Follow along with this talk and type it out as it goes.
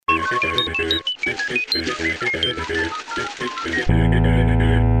Two,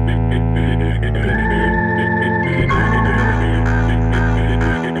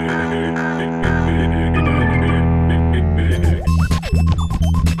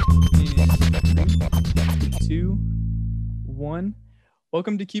 one.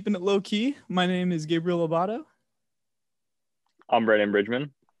 Welcome to Keeping It Low Key. My name is Gabriel Lobato. I'm Brennan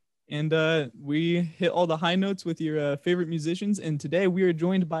Bridgman. And we hit all the high notes with your favorite musicians. And today we are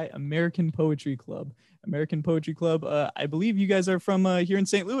joined by American Poetry Club. American Poetry Club, I believe you guys are from here in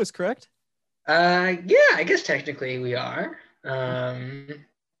St. Louis, correct? Yeah, I guess technically we are. Yeah,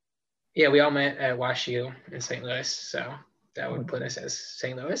 we all met at WashU in St. Louis, so that would put us as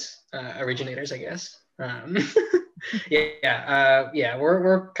St. Louis originators, I guess. Yeah,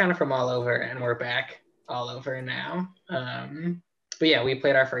 we're kind of from all over, and we're back all over now. But yeah, we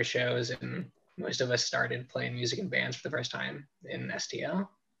played our first shows, and most of us started playing music in bands for the first time in STL.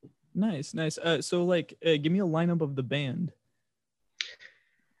 Nice. So give me a lineup of the band.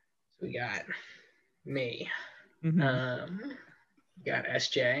 We got me. Mm-hmm. We got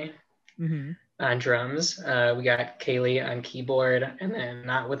SJ Mm-hmm. on drums. We got Kaylee on keyboard, and then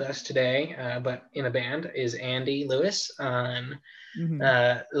not with us today, but in the band is Andy Lewis on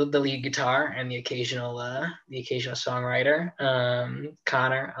the lead guitar and the occasional songwriter.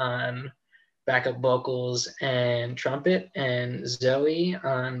 Connor on backup vocals and trumpet, and Zoe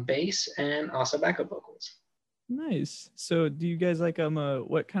on bass and also backup vocals. Nice. So do you guys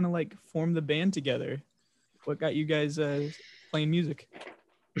what kind of formed the band together? What got you guys playing music?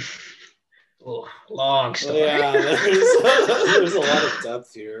 Oh, long story. Yeah, there's a lot of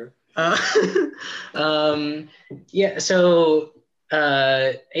depth here. Yeah, so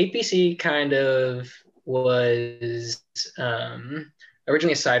APC kind of was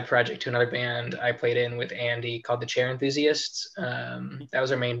originally a side project to another band I played in with Andy called the Chair Enthusiasts. That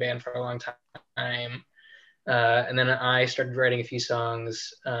was our main band for a long time. And then I started writing a few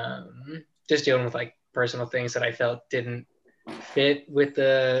songs, just dealing with personal things that I felt didn't fit with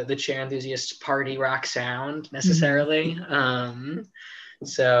the Chair Enthusiasts party rock sound necessarily.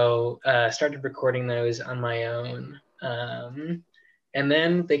 So started recording those on my own. And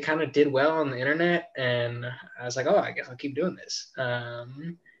then they kind of did well on the internet, and I was like, oh, I guess I'll keep doing this.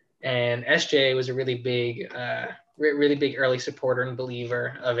 And SJ was a really big early supporter and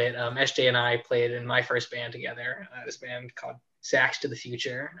believer of it. SJ and I played in my first band together, this band called Sax to the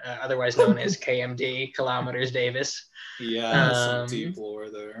Future, otherwise known as KMD, Kilometers Davis. Yeah, some deep lore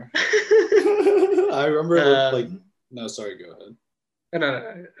there. I remember no, sorry, go ahead.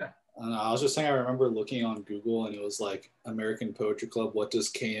 No. I was just saying, I remember looking on Google and it was like American Poetry Club. What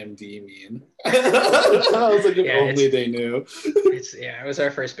does KMD mean? I was like, if only they knew. It was our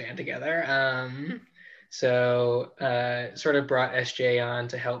first band together. So sort of brought SJ on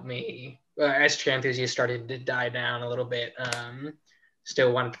to help me. As Chair Enthusiast started to die down a little bit,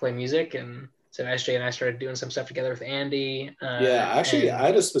 still wanted to play music, and so SJ and I started doing some stuff together with Andy. Yeah, actually, I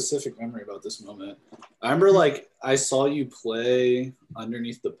had a specific memory about this moment. I remember I saw you play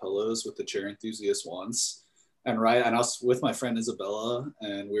Underneath the Pillows with the Chair Enthusiast once, and I was with my friend Isabella,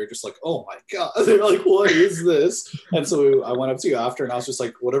 and we were just like, oh my god, they're like, what is this? And so I went up to you after, and I was just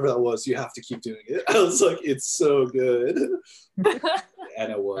like, whatever that was, you have to keep doing it. I was like, it's so good.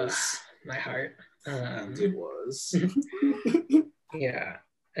 And it was. My heart. And it was. Yeah.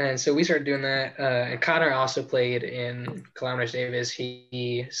 And so we started doing that. And Connor also played in Kilometers Davis.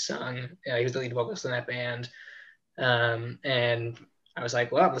 He sung. He was the lead vocalist in that band. And I was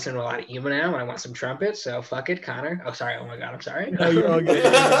like, well, I'm listening to a lot of emo now, and I want some trumpet. So fuck it, Connor. Oh, sorry. Oh my god, I'm sorry. No, you're all good.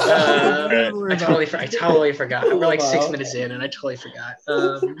 I totally forgot. We're 6 minutes in, and I totally forgot.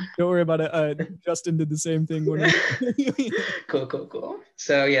 Don't worry about it. Justin did the same thing. Cool.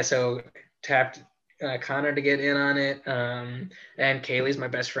 So tapped Connor to get in on it, and Kaylee's my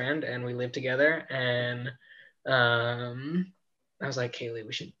best friend, and we live together, and I was like, Kaylee,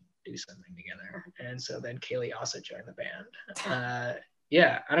 we should do something together. And so then Kaylee also joined the band.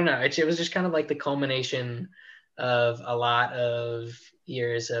 Yeah, I don't know, it was just kind of the culmination of a lot of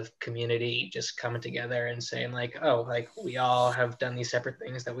years of community just coming together and saying we all have done these separate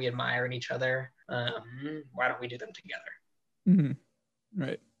things that we admire in each other. Why don't we do them together? Mm-hmm.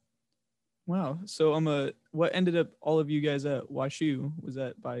 Right. Wow. So what ended up all of you guys at WashU? Was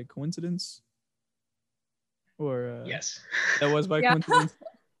that by coincidence? Or yes. That was by coincidence?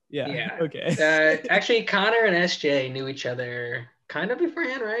 Yeah. Okay. Actually, Connor and SJ knew each other kind of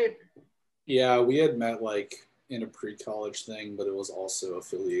beforehand, right? Yeah, we had met in a pre-college thing, but it was also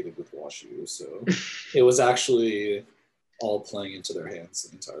affiliated with WashU, so it was actually all playing into their hands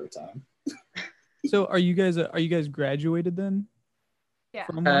the entire time. So are you guys graduated then? Yeah.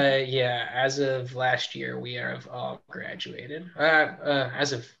 from Montana? Yeah, as of last year, we have all graduated.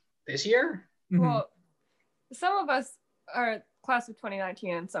 As of this year? Mhm. Well, some of us are class of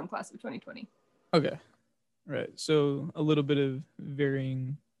 2019 and some class of 2020. Okay. Right. So a little bit of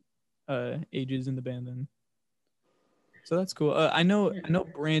varying ages in the band then. So that's cool. I know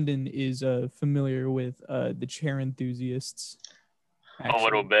Brandon is familiar with the Chair Enthusiasts. A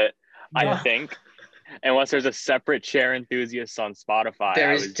little bit, Yeah. I think. Unless there's a separate Chair Enthusiasts on Spotify.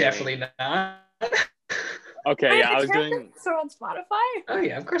 There I is was definitely doing... not. Okay, Wait, yeah, I the was doing... So on Spotify? Oh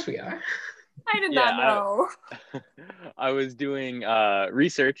yeah, of course we are. I did Yeah, not know. I was doing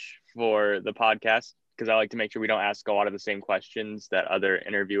research for the podcast because I like to make sure we don't ask a lot of the same questions that other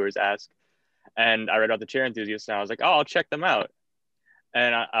interviewers ask. And I read about the Chair Enthusiasts, and I was like, oh, I'll check them out.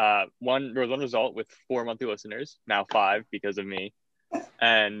 And there was one result with 4 monthly listeners, now 5 because of me.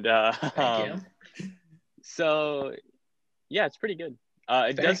 And Thank you. so, yeah, it's pretty good.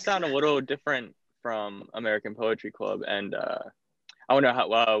 It does Thanks. sound a little different from American Poetry Club, and I wonder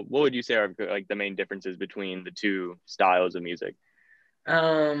what would you say are like the main differences between the two styles of music?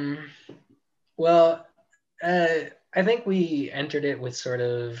 Well, I think we entered it with sort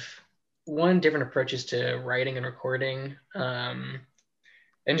of different approaches to writing and recording, and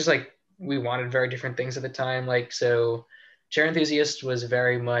just like we wanted very different things at the time. Like, so Chair Enthusiast was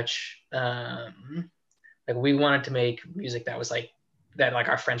very much like we wanted to make music that was like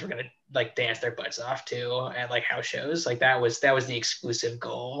our friends were gonna like dance their butts off to at like house shows. Like that was the exclusive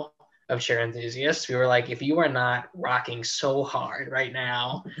goal of Chair Enthusiasts. We were like, if you are not rocking so hard right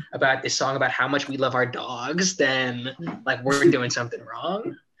now about this song about how much we love our dogs, then like we're doing something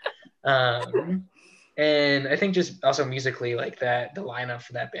wrong. And I think just also musically, like that, the lineup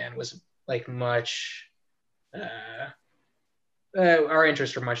for that band was like much. Our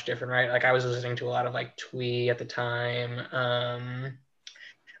interests were much different, right? Like I was listening to a lot of like Twee at the time.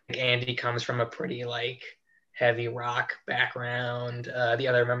 Like Andy comes from a pretty like heavy rock background. The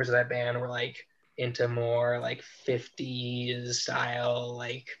other members of that band were like into more like 50s style,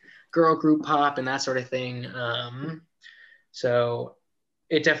 like girl group pop and that sort of thing. So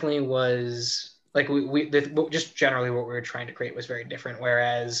it definitely was like just generally what we were trying to create was very different.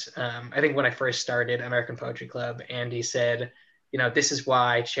 Whereas I think when I first started American Poetry Club, Andy said, you know, this is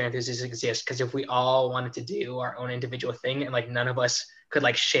why Chair Enthusiasts exist, because if we all wanted to do our own individual thing and like none of us could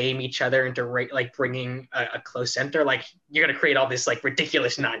like shame each other into like bringing a close center, like you're gonna create all this like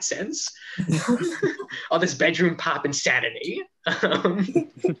ridiculous nonsense, all this bedroom pop insanity.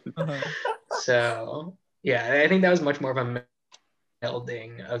 So yeah, I think that was much more of a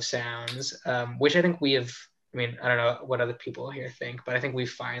melding of sounds, which I think we have. I mean, I don't know what other people here think, but I think we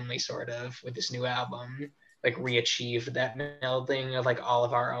finally sort of with this new album like re-achieved that melding of like all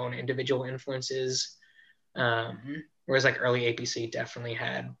of our own individual influences. Whereas like early APC definitely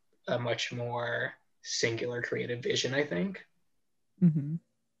had a much more singular creative vision, I think. Mm-hmm.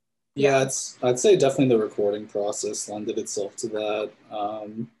 Yeah, I'd say definitely the recording process lended itself to that.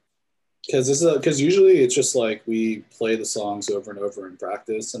 Because usually it's just like we play the songs over and over in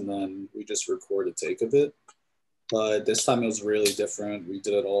practice and then we just record a take of it. But this time it was really different. We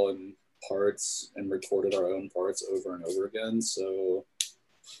did it all in parts and recorded our own parts over and over again. So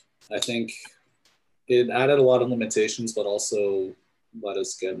I think it added a lot of limitations, but also let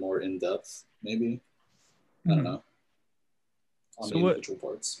us get more in depth, maybe. I don't know. On So the individual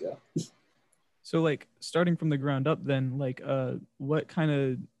parts, yeah. So like starting from the ground up then, like what kind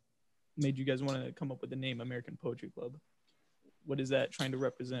of made you guys want to come up with the name American Poetry Club? What is that trying to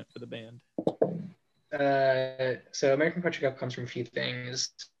represent for the band? So American Poetry Club comes from a few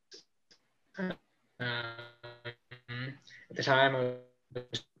things. At the time, I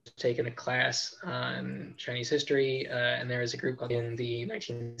was taking a class on Chinese history, and there was a group called in the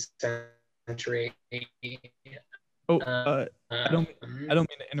 19th century. I don't mean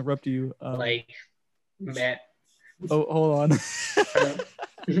to interrupt you. Like Matt. Oh, hold on.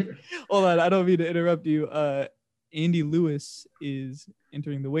 Hold on. I don't mean to interrupt you. Andy Lewis is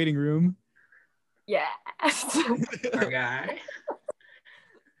entering the waiting room. Yes. Our guy.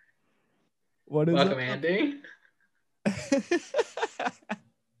 What is Welcome, it? Andy.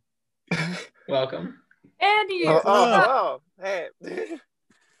 Welcome. Andy. Oh, hey.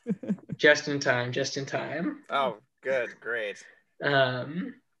 Just in time. Oh, good, great.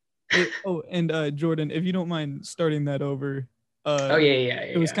 And Jordan, if you don't mind starting that over. Yeah.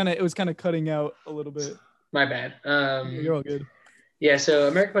 It was kind of cutting out a little bit. My bad. You're all good. Yeah, so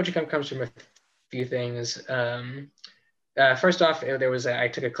American Poetry Club comes from a few things. First off, I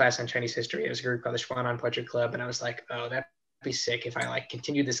took a class on Chinese history. There was a group called the Xuanan Poetry Club, and I was like, oh, that'd be sick if I like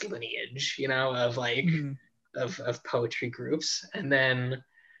continue this lineage, you know, of like of poetry groups. And then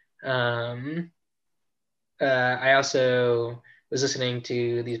I also was listening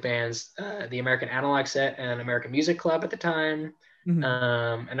to these bands, the American Analog Set and American Music Club at the time.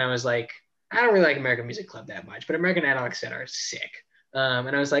 Mhm. And I was like, I don't really like American Music Club that much, but American Analog Set are sick.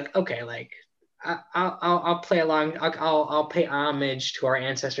 And I was like, okay, like I'll play along. I'll pay homage to our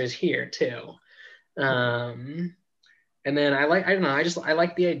ancestors here too. And then I don't know, I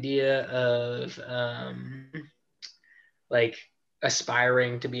like the idea of like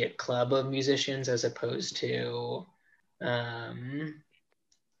aspiring to be a club of musicians as opposed to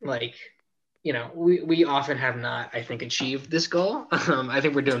like, you know, we often have not, I think, achieved this goal. I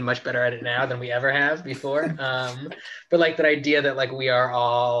think we're doing much better at it now than we ever have before. But like that idea that like we are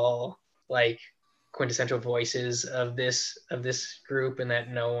all like quintessential voices of this group, and that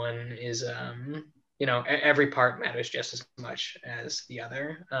no one is you know, every part matters just as much as the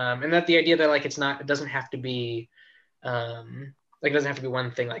other, and that the idea that like it doesn't have to be like it doesn't have to be one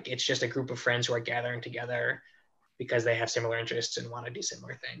thing, like it's just a group of friends who are gathering together because they have similar interests and want to do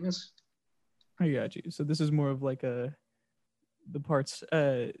similar things. I got you. So this is more of like the parts.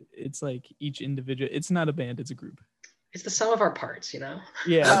 It's like each individual. It's not a band. It's a group. It's the sum of our parts, you know.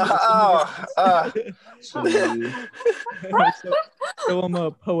 Yeah. So, So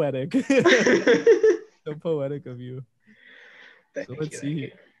I'm poetic. So poetic of you. So let's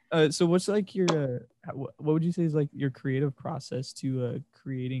see. So what's like your what would you say is like your creative process to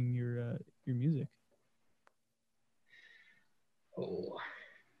creating your music? Oh.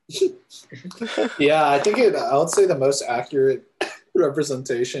 yeah, I would say the most accurate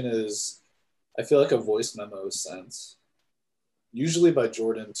representation is, I feel like, a voice memo sent, usually by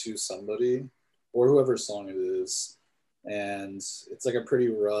Jordan to somebody or whoever song it is, and it's like a pretty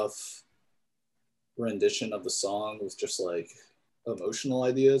rough rendition of the song with just like emotional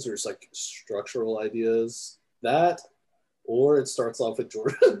ideas or just like structural ideas. That, or it starts off with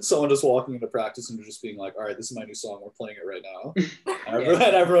Jordan, someone just walking into practice and just being like, all right, this is my new song, we're playing it right now. And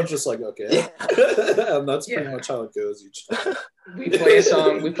everyone's just like, okay. And that's pretty much how it goes each time. We play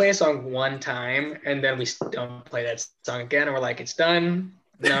a song one time, and then we don't play that song again, and we're like, it's done.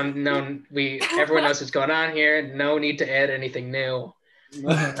 Everyone knows what's going on here. No need to add anything new.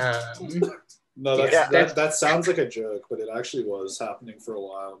 No, that sounds like a joke, but it actually was happening for a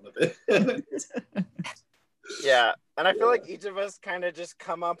while in the band. Yeah, and I feel like each of us kind of just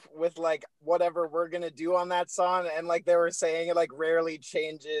come up with like whatever we're gonna do on that song, and like they were saying, it like rarely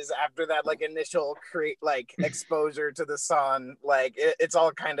changes after that like initial exposure to the song. Like it's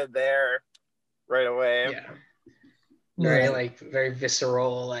all kind of there right away. Yeah, very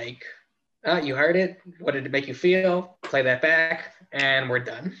visceral. Like, you heard it. What did it make you feel? Play that back, and we're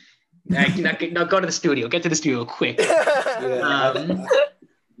done. Now go to the studio. Get to the studio quick. I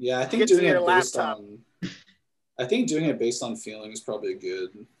think doing it based on. I think doing it based on feeling is probably a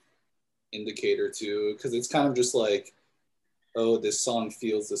good indicator too, because it's kind of just like, oh, this song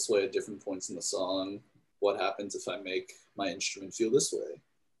feels this way at different points in the song. What happens if I make my instrument feel this way?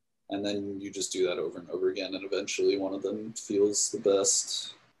 And then you just do that over and over again, and eventually one of them feels the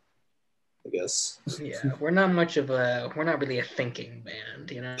best, I guess. Yeah, we're not really a thinking band,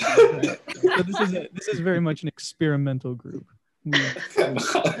 you know. So this is very much an experimental group.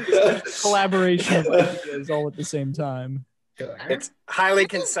 Collaboration of ideas all at the same time. Sure. It's highly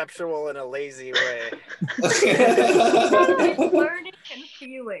conceptual in a lazy way. It's learning and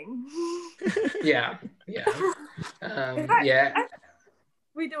feeling. Yeah.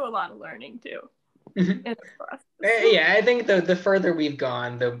 We do a lot of learning too. Mm-hmm. Yeah, I think the further we've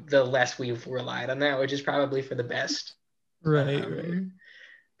gone, the less we've relied on that, which is probably for the best. Right.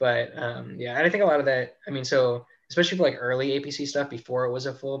 But and I think a lot of that, I mean, so especially for like early APC stuff before it was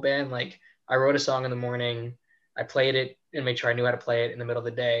a full band, like I wrote a song in the morning, I played it and made sure I knew how to play it in the middle of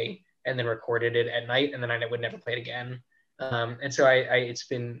the day, and then recorded it at night, and then I would never play it again. And so it's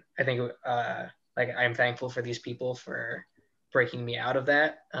been, I think, like I'm thankful for these people for breaking me out of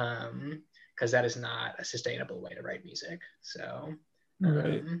that, because that is not a sustainable way to write music. So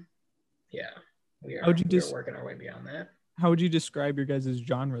right. Yeah, we are working our way beyond that. How would you describe your guys'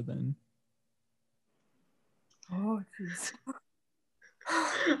 genre then? Oh, jeez.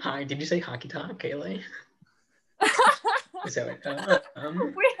 Hi, did you say honky tonk, Kaylee? Is that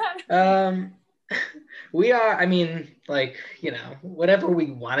we are, I mean, like, you know, whatever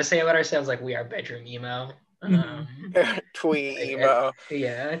we want to say about ourselves, like we are bedroom emo. Twee emo.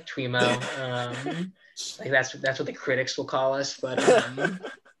 Yeah, tweemo. Like that's what the critics will call us, but I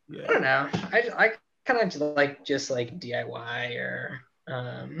don't know. I kind of like just like DIY or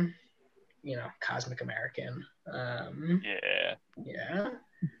you know, Cosmic American. Yeah.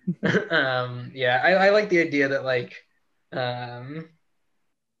 Yeah, I like the idea that like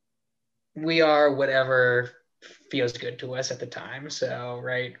we are whatever feels good to us at the time. So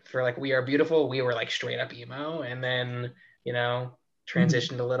right, for like We Are Beautiful, we were like straight up emo, and then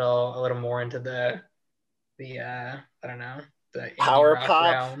transitioned a little more into the I don't know, the indie Power rock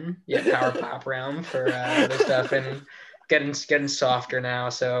pop. realm. Yeah, power pop realm for other stuff, and getting softer now.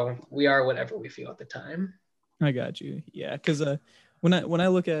 So we are whatever we feel at the time. I got you. Yeah, because when I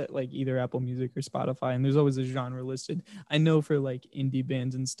look at like either Apple Music or Spotify, and there's always a genre listed, I know for like indie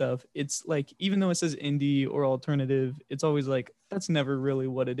bands and stuff, it's like even though it says indie or alternative, it's always like that's never really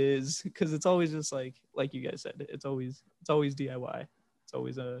what it is, because it's always just like you guys said, it's always DIY.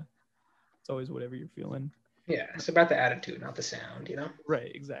 It's always whatever you're feeling. Yeah, it's about the attitude, not the sound, you know?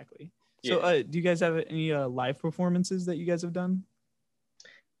 Right, exactly. So Yeah. do you guys have any live performances that you guys have done?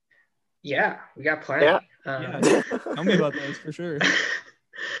 Yeah, we got plenty. Yeah. Yeah, tell me about those for sure.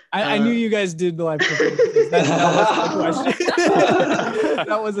 I knew you guys did the live performances. That wasn't the question.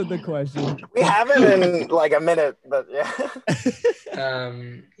 That wasn't the question. We haven't in like a minute, but yeah.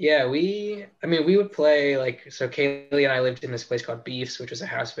 Yeah, we would play like, so Kaylee and I lived in this place called Beefs, which was a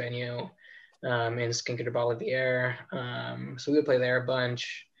house venue in Cinco de Bolivier. So we would play there a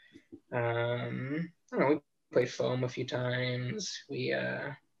bunch. I don't know, we played Foam a few times. We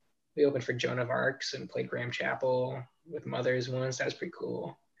opened for Joan of Arcs and played Graham Chapel with Mothers once. That was pretty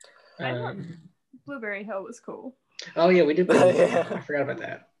cool. Blueberry Hill was cool. Oh yeah, we did play Blueberry Hill. I forgot about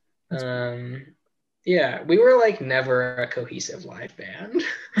that. Yeah, we were like never a cohesive live band.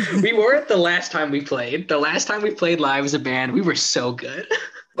 We weren't the last time we played. The last time we played live as a band, we were so good.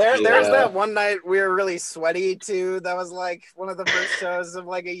 There's that one night we were really sweaty too. That was like one of the first shows of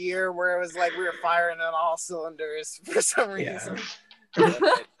like a year where it was like we were firing on all cylinders for some reason.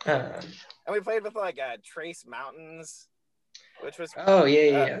 Yeah. And we played with like Trace Mountains, which was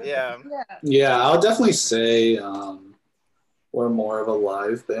Yeah. I'll definitely say we're more of a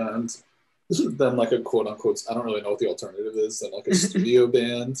live band than like a quote unquote, I don't really know what the alternative is, than like a studio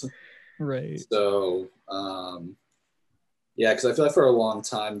band. Right. So yeah, because I feel like for a long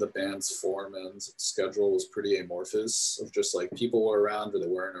time the band's form and schedule was pretty amorphous, of just like people were around or they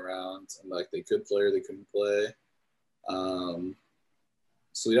weren't around, and like they could play or they couldn't play.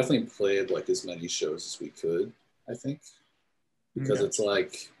 So we definitely played like as many shows as we could, I think, because it's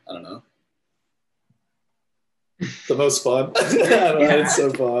like, I don't know, the most fun. It's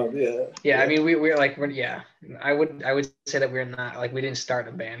so fun. I mean, we're I would say that we're not like, we didn't start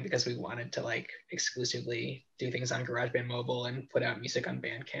a band because we wanted to like exclusively do things on GarageBand Mobile and put out music on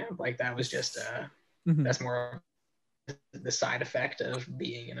Bandcamp. Like that was just that's more the side effect of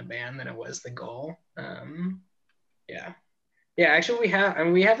being in a band than it was the goal. Actually we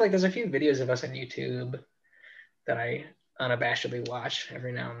have like, there's a few videos of us on YouTube that I unabashedly watch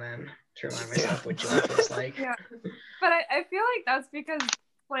every now and then to remind myself what July feels like. Yeah, but I feel like that's because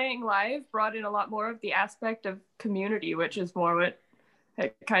playing live brought in a lot more of the aspect of community, which is more what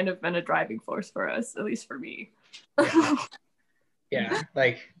had kind of been a driving force for us, at least for me. There's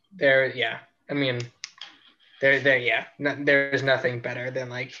nothing better than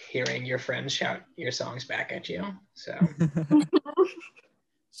like hearing your friends shout your songs back at you. So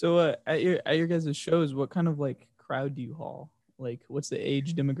So at your guys' shows, what kind of like crowd do you haul? Like what's the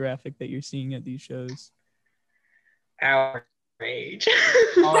age demographic that you're seeing at these shows? Our age.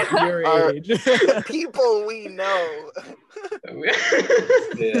 Your age. People we know.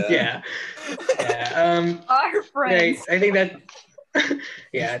 Yeah. Our friends. I think that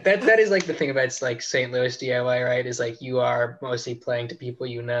that is like the thing about like St. Louis DIY, right? Is like you are mostly playing to people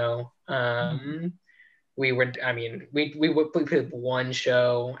you know. We played one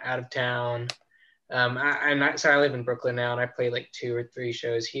show out of town. I'm not, so I live in Brooklyn now, and I play like 2 or 3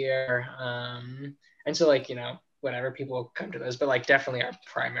 shows here. And so like, whatever, people come to those, but like definitely our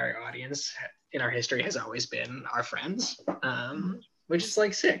primary audience in our history has always been our friends, which is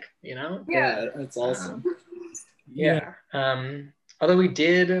like sick, Yeah, it's awesome. Although we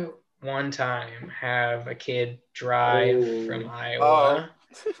did one time have a kid drive from Iowa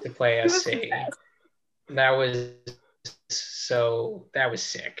to play us sing. That was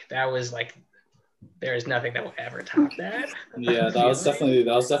sick. That was like, there is nothing that will ever top that. Yeah, that was definitely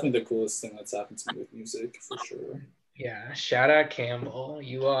the coolest thing that's happened to me with music, for sure. Yeah, shout out Campbell.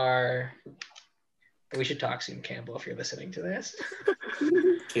 We should talk soon, Campbell, if you're listening to this.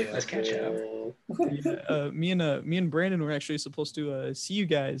 Let's catch up. Yeah, me and Brandon were actually supposed to see you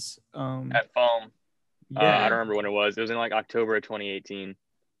guys at Foam. I don't remember when it was. It was in like October of 2018.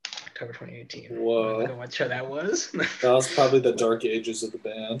 October 2018. Whoa. I don't know what show that was. That was probably the dark ages of the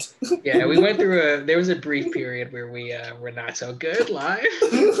band. Yeah, we went through there was a brief period where we were not so good live.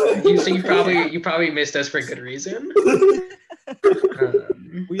 You probably missed us for good reason.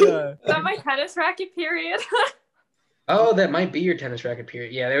 We Is that my tennis racket period? Oh, that might be your tennis racket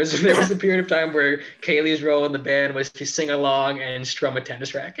period. Yeah, there was a period of time where Kaylee's role in the band was to sing along and strum a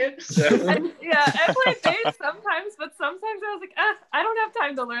tennis racket. So Yeah, I play bass sometimes, but sometimes I was like, I don't have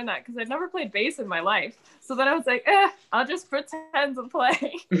time to learn that because I'd never played bass in my life. So then I was like, I'll just pretend to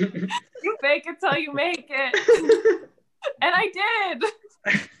play. You fake it till you make it. And I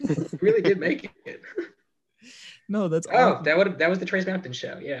did. really did make it. No, that's awesome. That was the Trace Mountain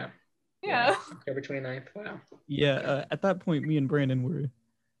show. Yeah. Yeah. October 29th. Wow. Yeah, at that point, me and Brandon were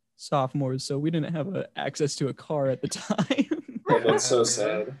sophomores, so we didn't have access to a car at the time. Oh, that's so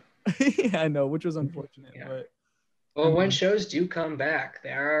sad. Yeah, I know, which was unfortunate. Yeah. But Well, when shows do come back,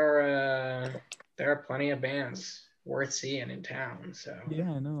 there are plenty of bands worth seeing in town. So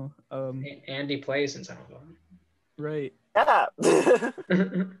yeah, I know. Andy plays in some of them. Right. Yeah.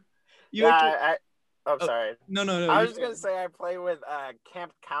 You actually- I'm sorry. No. I was just gonna say I played with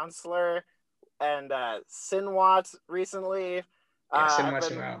Camp Counselor and Sinwat recently. Yeah, Sinwat's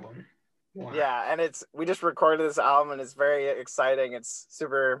new album. Wow. Yeah, and we just recorded this album and it's very exciting. It's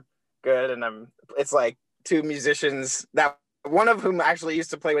super good, and it's like two musicians that one of whom actually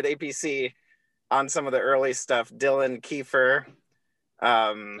used to play with APC on some of the early stuff. Dylan Kiefer.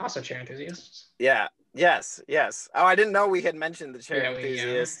 Also chair enthusiasts. Yeah. Yes. Oh, I didn't know we had mentioned the chair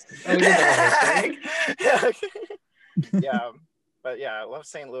enthusiast. Oh, we did that Yeah, but yeah, I love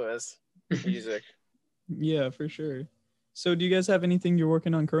St. Louis music. Yeah, for sure. So, do you guys have anything you're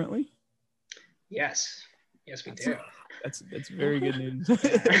working on currently? Yes, we do. That's very good news.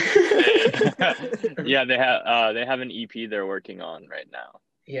 Yeah, they have an EP they're working on right now.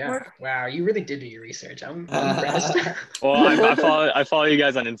 Yeah. Wow, you really did do your research. I'm impressed. Well, I follow you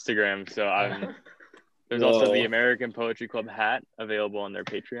guys on Instagram, so there's also the American Poetry Club hat available on their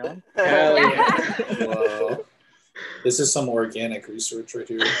Patreon. Hell yeah. Wow. This is some organic research right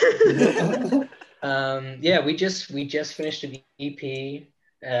here. Yeah, we just finished an EP.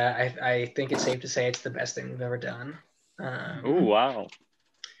 I think it's safe to say it's the best thing we've ever done. Oh wow.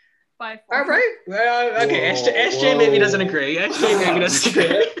 By far. All right. Well, okay. SJ maybe doesn't agree. SJ maybe doesn't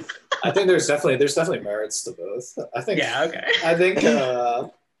agree. I think there's definitely merits to both. I think. Yeah. Okay.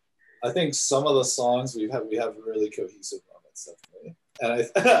 I think some of the songs we have really cohesive moments, definitely, and I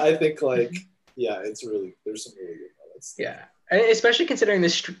think there's some really good moments. Yeah, especially considering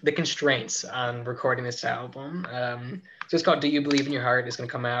the constraints on recording this album. So it's called "Do You Believe in Your Heart." It's going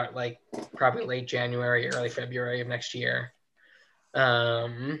to come out like probably late January, early February of next year.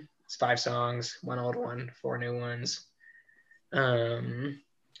 It's 5 songs, 1 old one, 4 new ones, and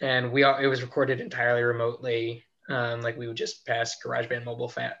it was recorded entirely remotely. Like we would just pass GarageBand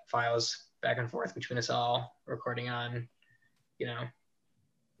mobile files back and forth between us all, recording on,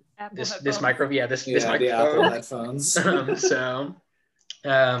 this microphone. Yeah, this microphone. The Apple headphones.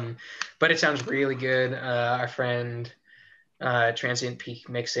 But it sounds really good. Our friend Transient Peak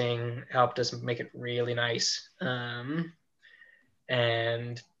Mixing helped us make it really nice.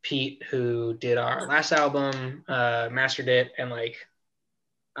 And Pete, who did our last album, mastered it, and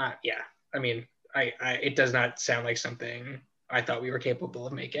it does not sound like something I thought we were capable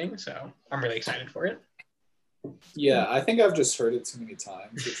of making, so I'm really excited for it. Yeah, I think I've just heard it too many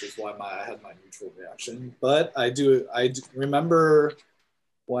times, which is why I had my neutral reaction. But I do remember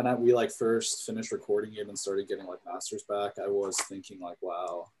when we first finished recording it and started getting masters back, I was thinking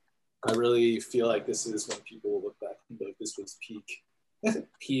wow, I really feel like this is when people will look back and be like, this was peak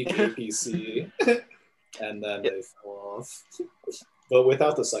APC, and then they fell off. But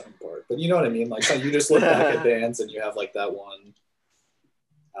without the second part. But you know what I mean? So you just look back at bands and you have that one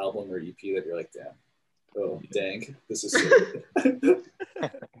album or EP that you're like, damn. Oh, dang. This is so good.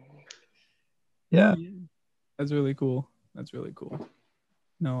 Yeah. That's really cool.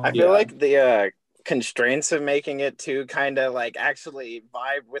 No, I feel like the constraints of making it too kind of actually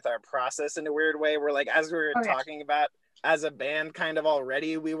vibe with our process in a weird way. Where as we were talking about as a band kind of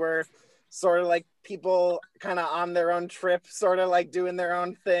already, we were sort of people kind of on their own trip, sort of doing their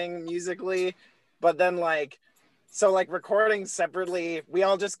own thing musically, but then recording separately, we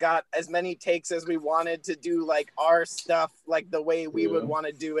all just got as many takes as we wanted to do our stuff the way we would want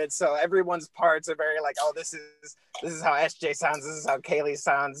to do it. So everyone's parts are very oh, this is how SJ sounds, this is how Kaylee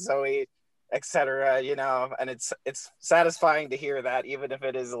sounds, Zoe, etc. And it's satisfying to hear that, even if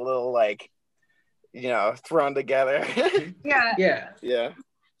it is a little thrown together. Yeah.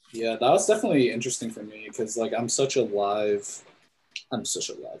 Yeah, that was definitely interesting for me because I'm such a live I'm such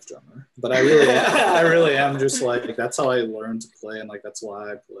a live drummer, but I really am just like, that's how I learned to play, and like that's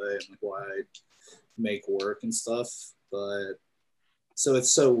why I play and like why I make work and stuff. But so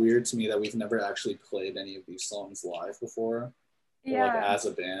it's so weird to me that we've never actually played any of these songs live before, or like as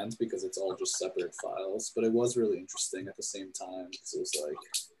a band, because it's all just separate files. But it was really interesting at the same time, because it was like,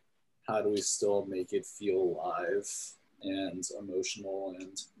 how do we still make it feel live and emotional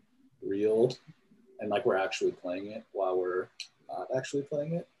and real, and like we're actually playing it while we're not actually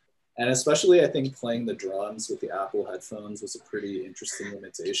playing it. And especially I think playing the drums with the Apple headphones was a pretty interesting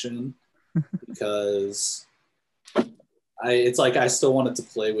limitation, because it's like I still wanted to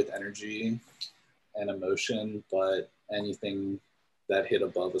play with energy and emotion, but anything that hit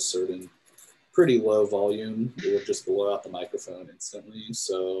above a certain pretty low volume, it would just blow out the microphone instantly.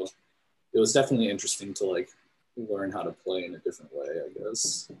 So it was definitely interesting to like learn how to play in a different way, I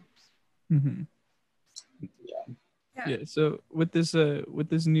guess. Mm-hmm. Yeah. So with this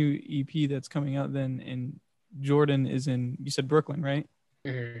new EP that's coming out, then, and Jordan is in, you said Brooklyn, right?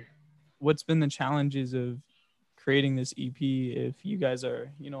 Mm-hmm. What's been the challenges of creating this EP if you guys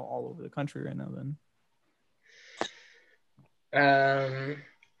are, all over the country right now then?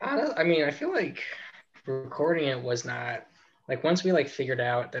 I mean, I feel like recording it was not, like, once we like figured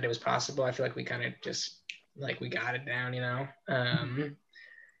out that it was possible, I feel like we kind of just like we got it down,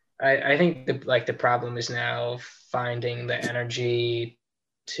 I think the problem is now finding the energy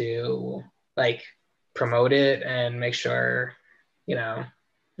to like promote it and make sure,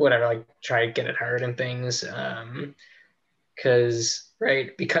 whatever, like try to get it heard and things. Because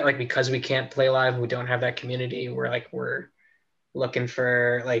because we can't play live, we don't have that community. We're looking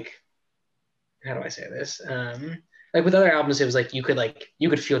for, like, how do I say this? Like with other albums, it was like you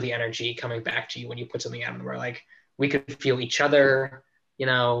could feel the energy coming back to you when you put something out, and we're like, we could feel each other,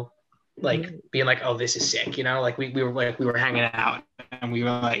 like being like, oh, this is sick, like we were hanging out and we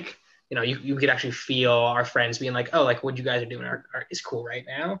were like, you could actually feel our friends being like, oh, like what you guys are doing is cool right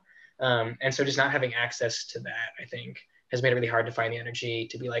now. And so just not having access to that, I think, has made it really hard to find the energy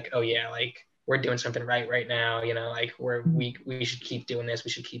to be like, oh yeah, like we're doing something right now, like we should keep doing this,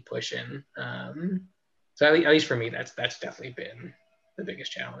 we should keep pushing. So at least for me, that's definitely been the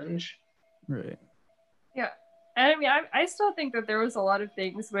biggest challenge. Right. Yeah. And I mean, I still think that there was a lot of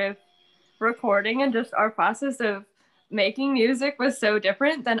things with recording, and just our process of making music was so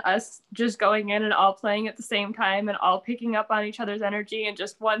different than us just going in and all playing at the same time and all picking up on each other's energy and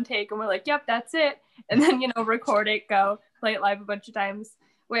just one take and we're like, yep, that's it. And then, record it, go play it live a bunch of times.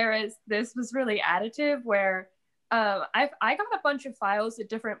 Whereas this was really additive, where I got a bunch of files at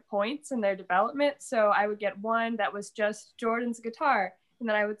different points in their development. So I would get one that was just Jordan's guitar, and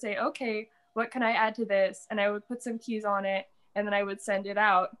then I would say, okay, what can I add to this? And I would put some keys on it, and then I would send it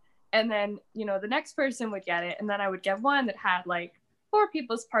out. And then, the next person would get it. And then I would get one that had like 4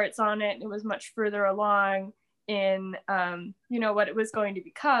 people's parts on it. And it was much further along in, what it was going to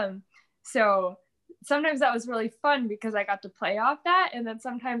become. So sometimes that was really fun because I got to play off that. And then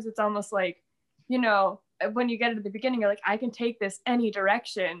sometimes it's almost like, when you get it at the beginning, you're like, I can take this any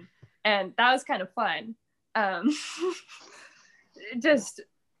direction. And that was kind of fun. I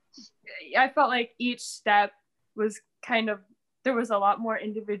felt like each step was kind of, there was a lot more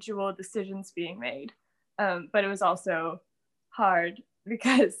individual decisions being made. But it was also hard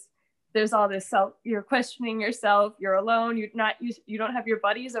because there's all this you're questioning yourself, you're alone, you don't have your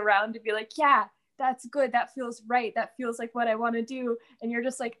buddies around to be like, yeah, that's good, that feels right, that feels like what I want to do. And you're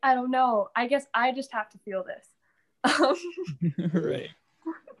just like, I don't know, I guess I just have to feel this. Right.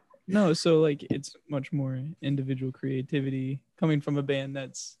 No, so like it's much more individual creativity coming from a band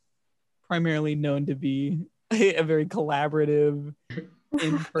that's primarily known to be a very collaborative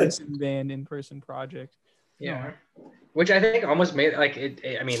in-person band, in-person project. Yeah. Which I think almost made like it.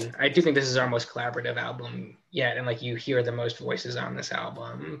 I mean, I do think this is our most collaborative album yet, and like you hear the most voices on this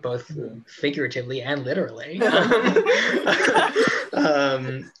album, both figuratively and literally.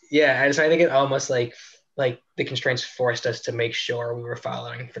 Yeah, and so I think it almost like the constraints forced us to make sure we were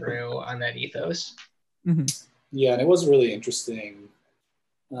following through on that ethos. Mm-hmm. Yeah, and it was really interesting.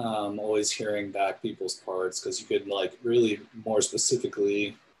 Always hearing back people's parts, because you could like really more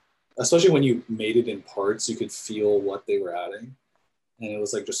specifically, especially when you made it in parts, you could feel what they were adding, and it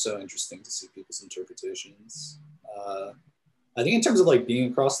was like just so interesting to see people's interpretations. I think in terms of like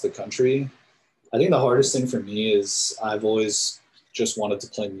being across the country, I think the hardest thing for me is I've always just wanted to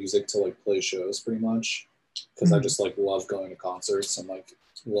play music to like play shows pretty much, because I just like love going to concerts and like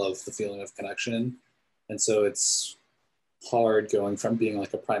love the feeling of connection. And so it's hard going from being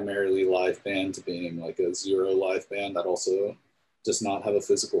like a primarily live band to being like a zero live band that also does not have a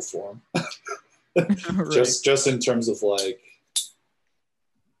physical form. Right. just in terms of like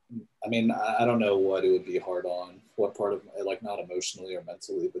I mean, I don't know what it would be hard on. What part of like not emotionally or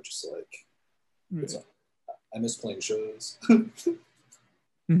mentally, but just like it's, I miss playing shows.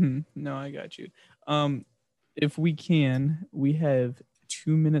 No, I got you. If we can, we have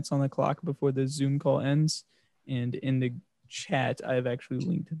 2 minutes on the clock before the Zoom call ends, and in the chat, I have actually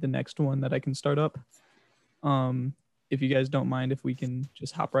linked the next one that I can start up. If you guys don't mind, if we can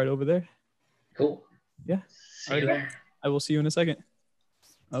just hop right over there. Cool. Yeah. See you there. I will see you in a second.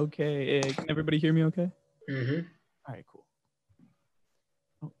 Okay. Can everybody hear me okay? Mm-hmm. All right, cool.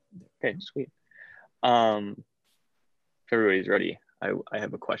 Oh, Okay, sweet. If everybody's ready, I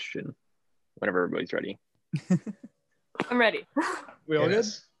have a question. Whenever everybody's ready. I'm ready. we all good?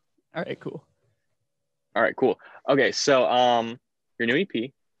 Yes. All right, cool. All right, cool. Okay, so your new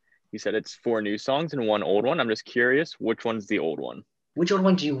EP, you said it's 4 new songs and 1 old one. I'm just curious, which one's the old one? Which old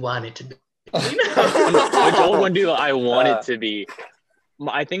one do you want it to be? Which old one do I want it to be?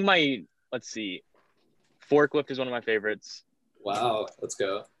 I think let's see, Forklift is one of my favorites. Wow, let's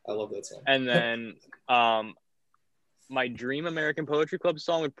go. I love that song. And then my dream American Poetry Club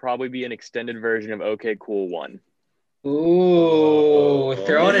song would probably be an extended version of OK Cool 1. Ooh,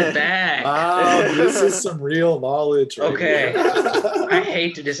 throwing it back. Wow, this is some real knowledge. Right Okay. here. I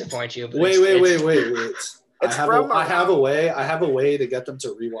hate to disappoint you. But Wait. It's I have a way to get them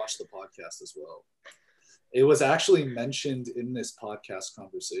to rewatch the podcast as well. It was actually mentioned in this podcast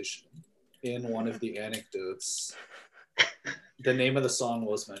conversation in one of the anecdotes. The name of the song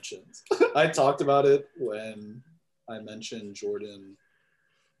was mentioned. I talked about it when I mentioned Jordan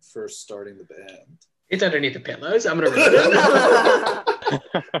first starting the band. It's underneath the pillows. I'm gonna read it.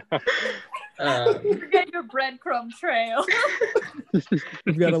 Forget your breadcrumb trail.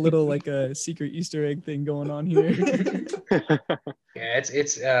 We've got a little like a secret Easter egg thing going on here. Yeah,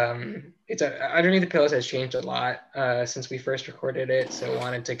 it's underneath the pillows has changed a lot since we first recorded it. So I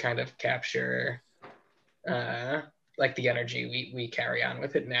wanted to kind of capture like the energy we carry on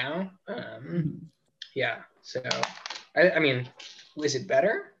with it now. Yeah. So I mean, is it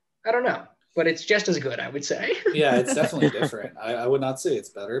better? I don't know. But it's just as good, I would say. Yeah, it's definitely different. I would not say it's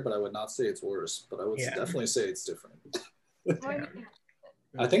better, but I would not say it's worse. But I would definitely say it's different. Yeah.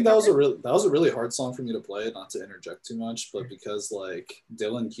 I think that was a really hard song for me to play, not to interject too much, but because like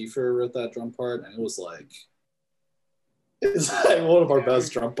Dylan Kiefer wrote that drum part, and it's like one of our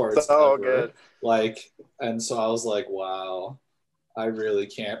best drum parts. So ever. good. Like, and so I was like, wow, I really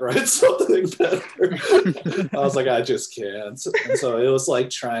can't write something better. I was like, I just can't. And so it was like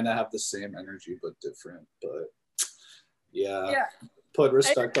trying to have the same energy but different. But yeah. Put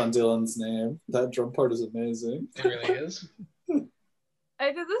respect on Dylan's name. That drum part is amazing. It really is.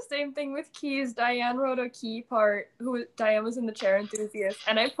 I did the same thing with keys. Diane wrote a key part. Diane was in the Chair Enthusiast,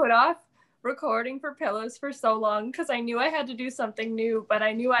 and I put off recording for Pillows for so long because I knew I had to do something new, but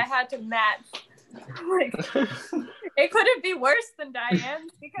I knew I had to match. Like, it couldn't be worse than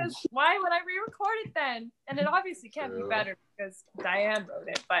Diane's because why would I re-record it then? And it obviously can't be better because Diane wrote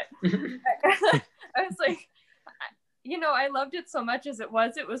it. But I was like, I loved it so much as it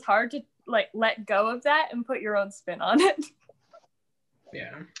was. It was hard to like let go of that and put your own spin on it.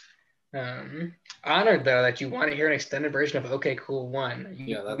 Yeah. Honored though that you want to hear an extended version of OK Cool 1.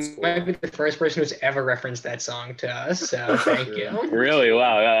 Yeah, that's cool. You might be the first person who's ever referenced that song to us, so thank you. Really?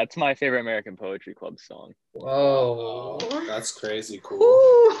 Wow. Yeah, that's my favorite American Poetry Club song. Whoa. That's crazy cool.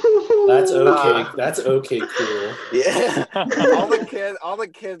 Ooh. That's okay. That's okay cool. Yeah. all the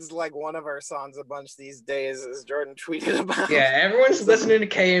kids like one of our songs a bunch these days, as Jordan tweeted about. Yeah, everyone's listening to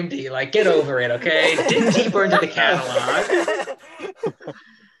KMD. Like, get over it, okay? Dig deeper into the catalog.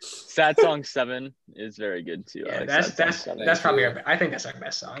 Sad Song 7 is very good too. Yeah, like that's probably I think that's our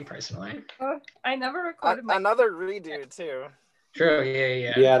best song personally. I never recorded my another redo too. True,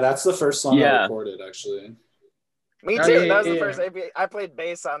 yeah. Yeah, that's the first song I recorded actually. Me too. That was the first AP. I played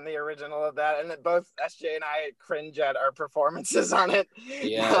bass on the original of that, and both SJ and I cringe at our performances on it.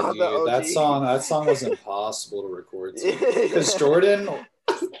 Yeah, dude, that song was impossible to record because Jordan.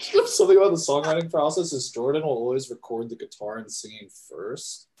 Something about the songwriting process is Jordan will always record the guitar and singing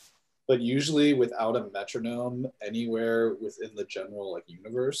first, but usually without a metronome anywhere within the general like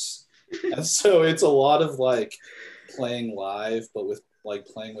universe. And so it's a lot of like playing live, but with like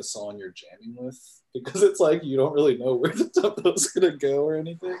playing with someone you're jamming with, because it's like you don't really know where the tempo's gonna go or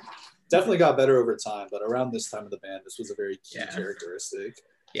anything. Definitely got better over time, but around this time of the band, this was a very key characteristic.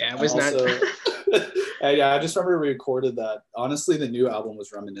 Yeah, it was also, not. I just remember we recorded that. Honestly, the new album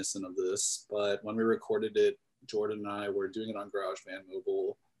was reminiscent of this, but when we recorded it, Jordan and I were doing it on GarageBand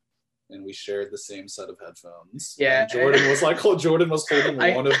Mobile, and we shared the same set of headphones. Yeah. And Jordan was holding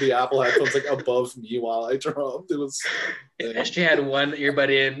one of the Apple headphones like above me while I drummed. It was. SJ had one earbud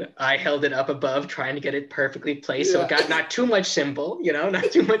in. I held it up above, trying to get it perfectly placed, so it got not too much cymbal,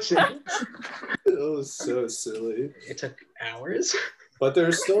 not too much cymbal. It was so silly. It took hours. But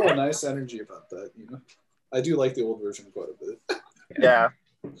there's still a nice energy about that, I do like the old version quite a bit. Yeah.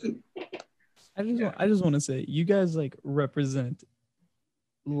 I just want to say, you guys like represent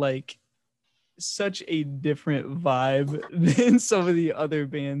like such a different vibe than some of the other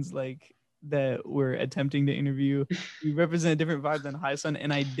bands like that we're attempting to interview. You represent a different vibe than High Sun,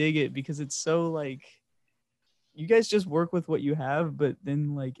 and I dig it because it's so like you guys just work with what you have, but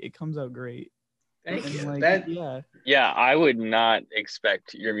then like it comes out great. Thank And, you. like, Yeah, I would not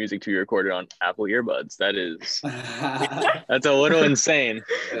expect your music to be recorded on Apple earbuds. That's a little insane.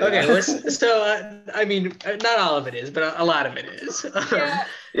 Okay, so I mean, not all of it is, but a lot of it is.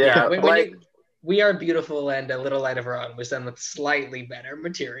 Yeah. When We Are Beautiful and A Little Light of Our Own was done with slightly better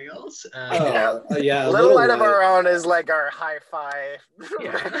materials. Little Light of Our Own is like our hi-fi.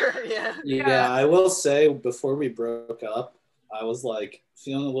 Yeah. I will say, before we broke up, I was like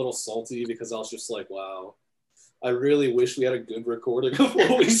feeling a little salty because I was just like, wow, I really wish we had a good recording of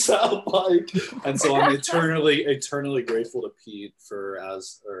what we sound like. And so I'm eternally grateful to Pete for A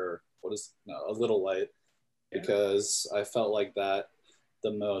Little Light, because I felt like that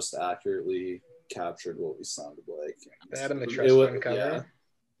the most accurately captured what we sounded like. That and the Trust Fund cover.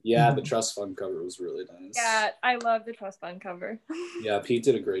 Yeah, the Trust Fund cover was really nice. Yeah, I love the Trust Fund cover. Yeah, Pete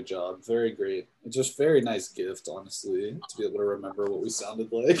did a great job. Very great. It's just very nice gift, honestly, to be able to remember what we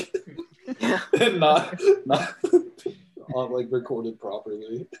sounded like. And not like recorded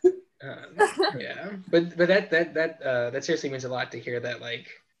properly. But that seriously means a lot to hear that like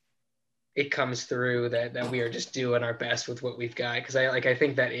it comes through that we are just doing our best with what we've got, because I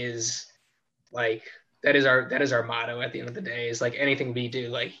think that is our motto at the end of the day, is like anything we do,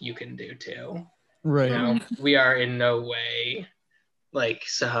 like you can do too. Right. We are in no way like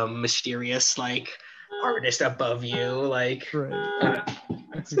some mysterious like artist above you, like Right. that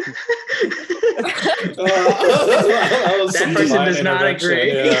person does not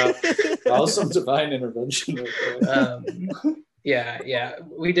agree. Yeah. That was some divine intervention right there. Yeah.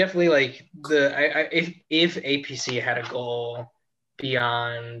 We definitely like if APC had a goal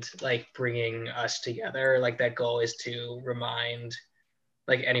beyond like bringing us together, like that goal is to remind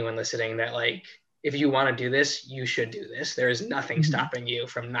like anyone listening that like if you want to do this, you should do this. There is nothing stopping you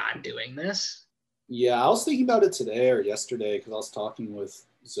from not doing this. Yeah, I was thinking about it today or yesterday because I was talking with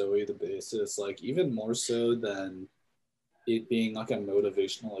Zoe, the bassist, like even more so than it being like a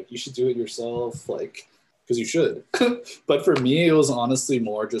motivational, like you should do it yourself, like because you should. But for me, it was honestly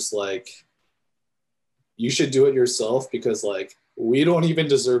more just like you should do it yourself because like we don't even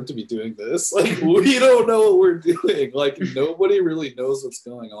deserve to be doing this. Like we don't know what we're doing. Like nobody really knows what's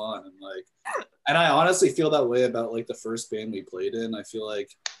going on. And I honestly feel that way about like the first band we played in. I feel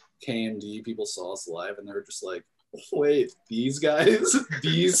like KMD, people saw us live and they were just like, wait, these guys,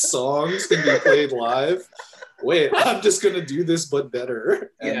 these songs can be played live? Wait, I'm just going to do this but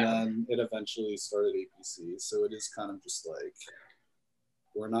better. And then it eventually started APC. So it is kind of just like,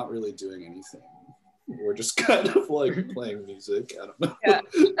 we're not really doing anything. We're just kind of like playing music. I don't know.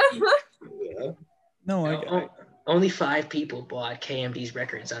 Yeah. No, only 5 people bought KMD's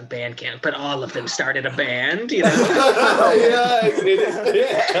records on Bandcamp, but all of them started a band, Yeah,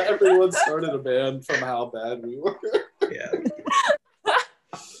 everyone started a band from how bad we were. Yeah.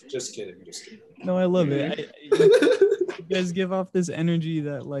 Just kidding. No, I love it. You guys give off this energy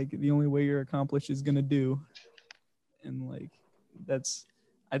that like the only way you're accomplished is gonna do, and like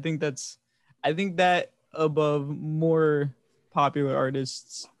I think that above more popular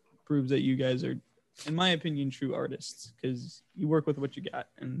artists proves that you guys are, in my opinion, true artists, because you work with what you got,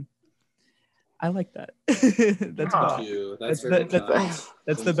 and I like that. That's Thank you. That's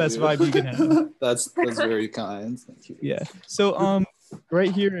the best vibe you can have. That's very kind. Thank you. Yeah. So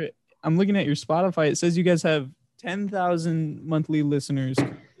right here, I'm looking at your Spotify. It says you guys have 10,000 monthly listeners.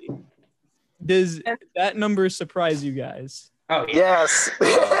 Does that number surprise you guys? Oh yes. What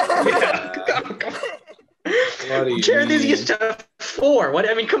do you Jared mean? used to 4. What?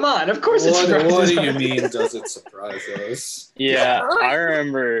 I mean, come on. Of course, What do you mean? Does it surprise us? Yeah, I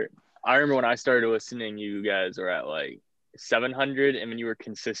remember when I started listening, you guys were at like 700, and when you were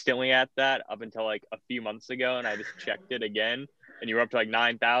consistently at that up until like a few months ago, and I just checked it again, and you were up to like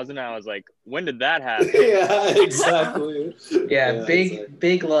 9,000. I was like, when did that happen? Yeah, exactly.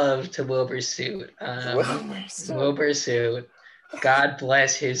 Big love to Wilbur Suit. Wilbur Suit. God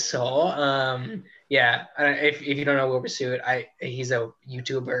bless his soul. Yeah, if you don't know Will Pursuit, he's a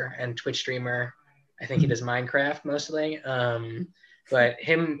YouTuber and Twitch streamer. I think he does Minecraft mostly. But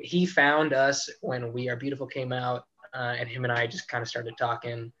he found us when We Are Beautiful came out, and him and I just kind of started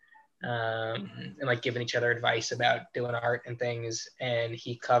talking, and like giving each other advice about doing art and things. And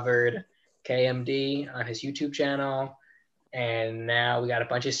he covered KMD on his YouTube channel. And now we got a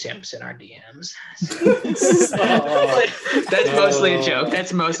bunch of simps in our DMs. That's mostly a joke.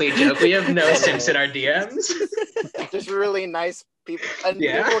 That's mostly a joke. We have no simps in our DMs. Just really nice people, and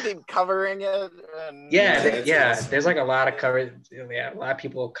people keep covering it. And awesome. There's like a lot of a lot of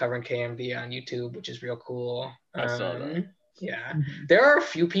people covering KMD on YouTube, which is real cool. I saw that. Yeah, there are a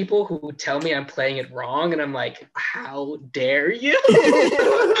few people who tell me I'm playing it wrong, and I'm like, how dare you?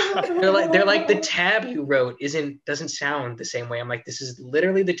 they're like the tab you wrote doesn't sound the same way. I'm like, this is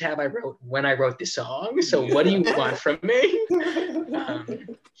literally the tab I wrote when I wrote the song. So what do you want from me?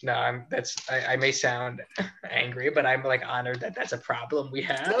 No, I may sound angry, but I'm like honored that that's a problem we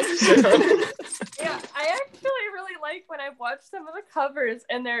have. So. Yeah, I actually really like when I've watched some of the covers,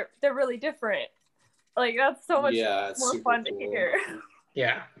 and they're really different. Like that's so much more fun to hear.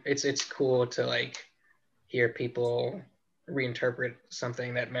 Yeah, it's cool to like hear people reinterpret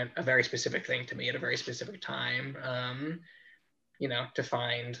something that meant a very specific thing to me at a very specific time. To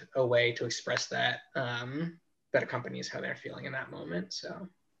find a way to express that that accompanies how they're feeling in that moment. So,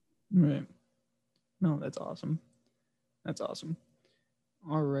 right. No, that's awesome. That's awesome.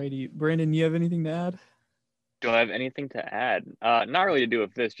 Alrighty, Brandon, you have anything to add? Do I have anything to add? Not really to do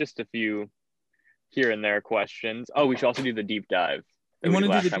with this, just a few here and there questions. Oh, we should also do the deep dive. You want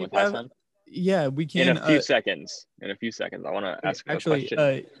to do the deep dive? Yeah, we can. In a few seconds. I want to ask a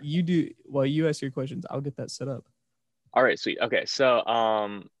question. You do. While you ask your questions, I'll get that set up. All right, sweet. Okay,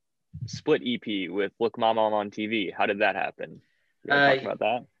 so split EP with Look Mama on TV. How did that happen? You want to talk about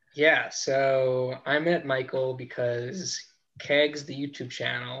that? Yeah, so I met Michael because Kegs, the YouTube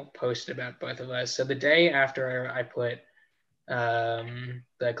channel, posted about both of us. So the day after I put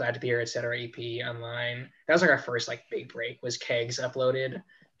the Glad to Be Here, etc. EP online, that was like our first like big break. Was Kegs uploaded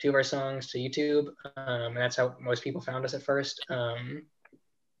 2 of our songs to YouTube, and that's how most people found us at first.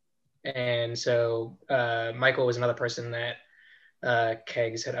 And so Michael was another person that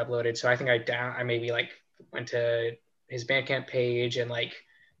Kegs had uploaded. So I think I maybe like went to his Bandcamp page, and like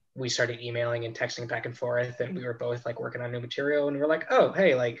we started emailing and texting back and forth, and we were both like working on new material, and we were like, oh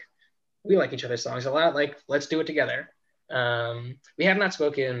hey, like we like each other's songs a lot, like let's do it together. We have not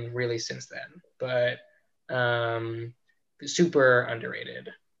spoken really since then, but super underrated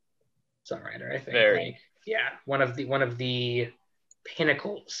songwriter, I think. Very. Like, yeah, one of the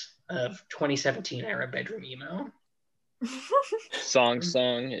pinnacles of 2017 era bedroom emo. Song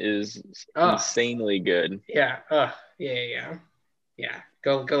is insanely good. Yeah. Yeah.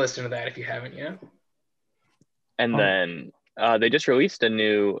 Go listen to that if you haven't yet. And then they just released a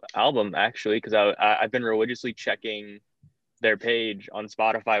new album actually, because I've been religiously checking their page on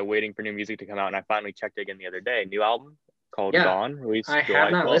Spotify waiting for new music to come out, and I finally checked it again the other day. New album called Gone, released I July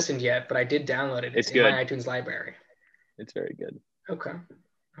have not 12th. listened yet, but I did download it. It's in good. My iTunes library. It's very good. Okay.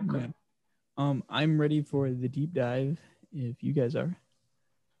 Yeah. I'm ready for the deep dive if you guys are.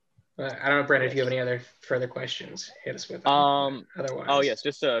 I don't know, Brandon, if you have any other further questions, hit us with them. Otherwise. Oh yes,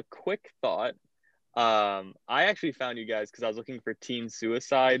 just a quick thought. I actually found you guys because I was looking for Teen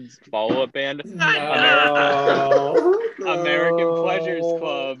Suicide's follow-up band, American Pleasures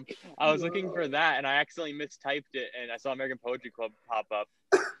Club. I was looking for that, and I accidentally mistyped it, and I saw American Poetry Club pop up,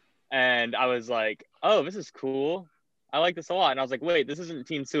 and I was like, "Oh, this is cool. I like this a lot." And I was like, "Wait, this isn't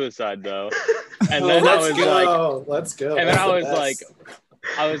Teen Suicide though." And then let's go. And then I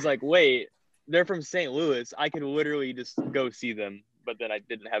was like, "Wait, they're from St. Louis. I could literally just go see them." But then I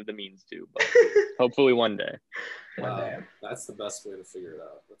didn't have the means to. But hopefully one day. Wow, that's the best way to figure it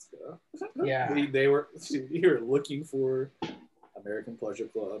out. Let's go. Yeah. You were looking for American Pleasure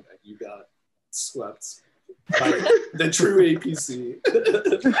Club, and you got swept by the true APC.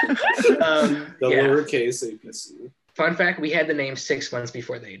 The lowercase APC. Fun fact, we had the name 6 months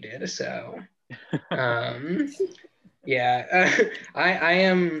before they did, so I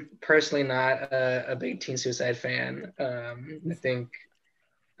am personally not a big Teen Suicide fan.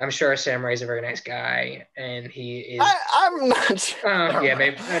 I'm sure Samurai is a very nice guy, and he is. I'm not sure. Yeah,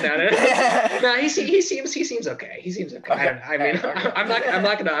 maybe. No, he seems okay. He seems okay. Okay. I mean, I'm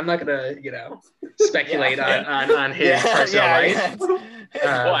not gonna speculate on his personal life.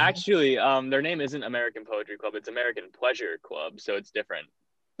 Well, actually, their name isn't American Poetry Club. It's American Pleasure Club, so it's different.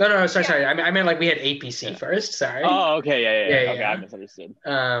 No, sorry. I meant like we had APC first. Sorry. Oh, okay, yeah. Okay, I misunderstood.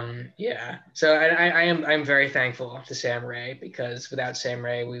 So I'm very thankful to Sam Ray, because without Sam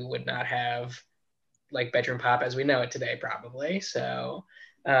Ray, we would not have like bedroom pop as we know it today, probably. So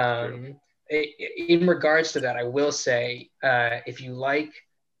in regards to that, I will say, if you like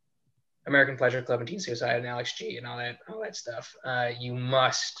American Pleasure Club and Teen Suicide and Alex G and all that stuff, you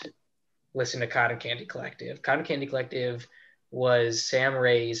must listen to Cotton Candy Collective. Cotton Candy Collective was Sam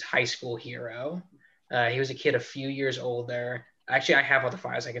Ray's high school hero. He was a kid a few years older. Actually, I have all the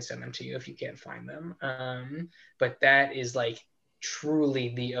files. I can send them to you if you can't find them. But that is like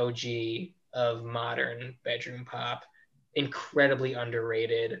truly the OG of modern bedroom pop. Incredibly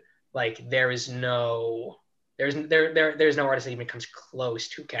underrated. Like there's no artist that even comes close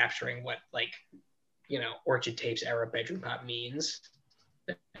to capturing what, like, you know, Orchid Tapes era bedroom pop means.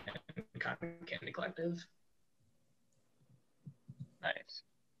 Cotton Candy Collective. Nice.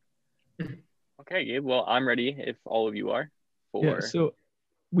 Okay, Gabe. Well, I'm ready if all of you are. Yeah, so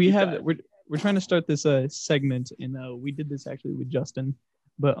we're trying to start this segment, and we did this actually with Justin,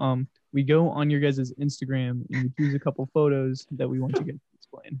 but we go on your guys' Instagram and we choose a couple photos that we want you guys to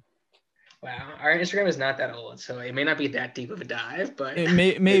explain. Wow, our Instagram is not that old, so it may not be that deep of a dive, but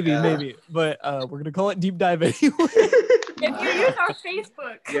maybe, but we're gonna call it deep dive anyway. If you use our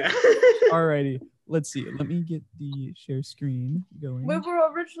Facebook. Yeah. Alrighty, let's see. Let me get the share screen going. We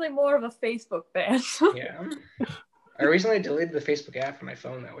were originally more of a Facebook band. Yeah. I recently deleted the Facebook app from my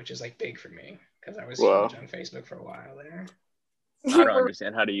phone though, which is like big for me because I was huge on Facebook for a while there. I don't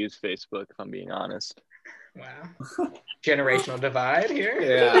understand how to use Facebook, if I'm being honest. Wow. Generational divide here.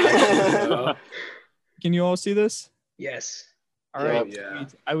 Yeah. Can you all see this? Yes. All right. Yeah.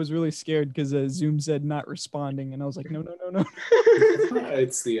 I was really scared because Zoom said not responding, and I was like, no.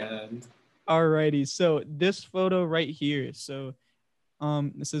 It's the end. Alrighty. So this photo right here. So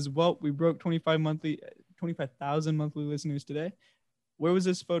it says, well, we broke 25,000 monthly listeners today. Where was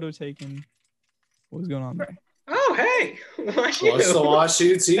this photo taken? What was going on there? Oh, hey. What's the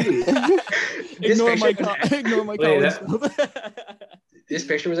WashU tea? Ignore my comments. This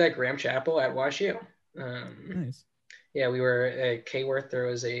picture was at Graham Chapel at WashU. Nice. Yeah, we were at Kworth. There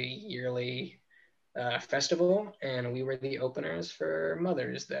was a yearly festival, and we were the openers for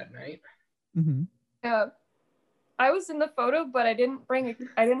Mothers that night. Mm-hmm. Yeah. I was in the photo, but I didn't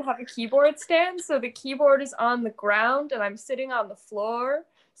have a keyboard stand, so the keyboard is on the ground and I'm sitting on the floor,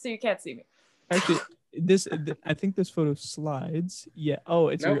 so you can't see me. Actually, I think this photo slides. Yeah. Oh,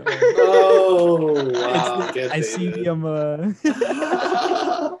 it's Nope. Oh, wow. I see the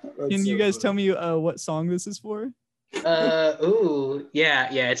Can you guys tell me what song this is for? Yeah,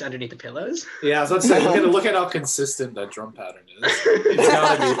 it's Underneath the Pillows. Yeah, I was about to say, look at how consistent that drum pattern is. It's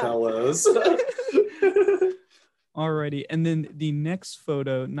gotta be Pillows. Alrighty, and then the next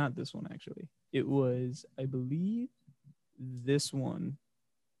photo, not this one actually. It was, I believe, this one.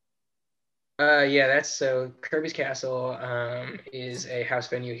 Yeah, that's so Kirby's Castle is a house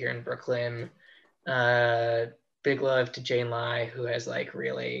venue here in Brooklyn. Big love to Jane Lai, who has like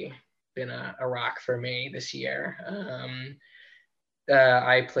really been a rock for me this year.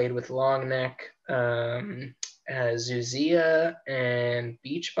 I played with Longneck, Zuzia, and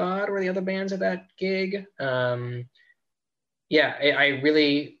Beachbod were the other bands at that gig. Yeah, I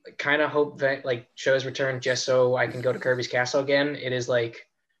really kind of hope that like shows return just so I can go to Kirby's Castle again. It is like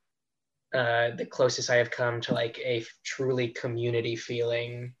the closest I have come to like a truly community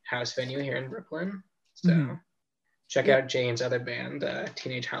feeling house venue here in Brooklyn. So check out Jane's other band,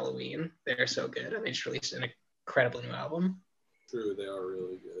 Teenage Halloween. They're so good, and they just released an incredible new album. True, they are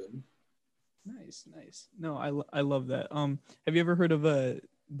really good. Nice. No, I love that. Have you ever heard of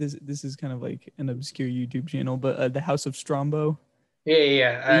this is kind of like an obscure YouTube channel, but the House of Strombo?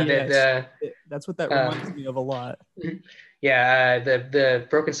 Yeah. That's what that reminds me of a lot. Yeah, the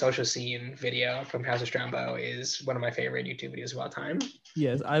Broken Social Scene video from House of Strombo is one of my favorite YouTube videos of all time.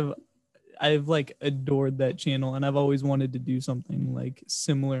 Yes, I've like adored that channel, and I've always wanted to do something like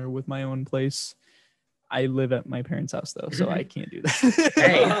similar with my own place. I live at my parents' house though, so I can't do that.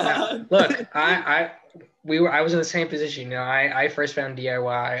 Hey, look, I was in the same position. You know, I first found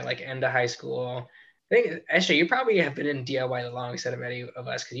DIY like end of high school. I think actually you probably have been in DIY the longest out of any of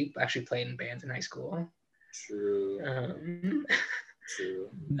us because you actually played in bands in high school. True. True.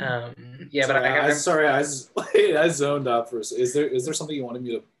 Yeah, sorry, but I zoned out for a second. Is there something you wanted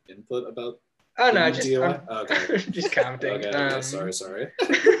me to input about? Oh no, just okay. Just commenting. Okay, sorry.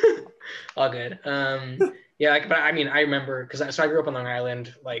 All good. Yeah, but I mean, I remember because I grew up on Long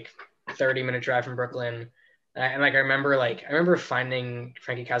Island, like 30-minute drive from Brooklyn, and like I remember finding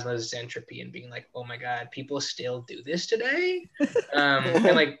Frankie Cosmo's Entropy and being like, oh my god, people still do this today,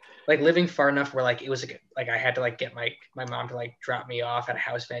 and like living far enough where like it was like I had to like get my mom to like drop me off at a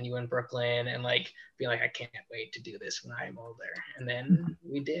house venue in Brooklyn and like being like I can't wait to do this when I'm older, and then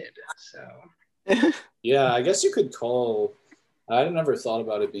we did. So Yeah, I guess you could call. I never thought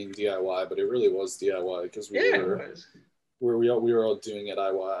about it being DIY, but it really was DIY because It was. we were all doing it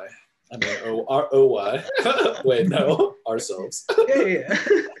IY. I mean, OY. Wait, no, ourselves. Yeah.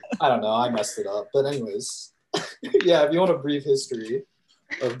 I don't know. I messed it up. But anyways, yeah, if you want a brief history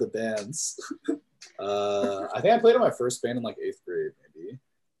of the bands, I think I played in my first band in like 8th grade, maybe.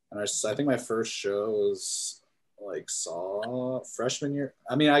 And I think my first show was like freshman year.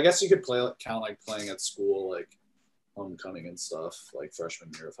 I mean, I guess you could count like playing at school, like homecoming and stuff, like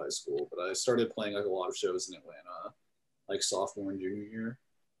freshman year of high school. But I started playing like a lot of shows in Atlanta, like sophomore and junior year.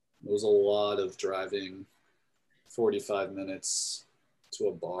 It was a lot of driving 45 minutes to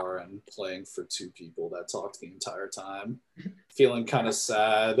a bar and playing for 2 people that talked the entire time, feeling kind of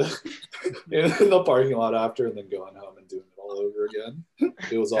sad in the parking lot after, and then going home and doing it all over again.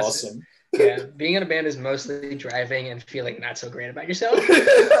 It was awesome. Yeah, being in a band is mostly driving and feeling not so great about yourself.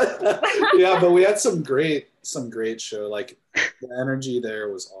 Yeah, but we had some great show. Like the energy there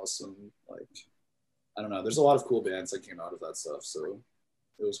was awesome. Like, I don't know, there's a lot of cool bands that came out of that stuff, so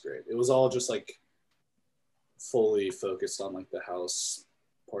it was great. It was all just like fully focused on like the house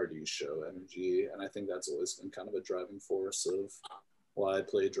party show energy, and I think that's always been kind of a driving force of why I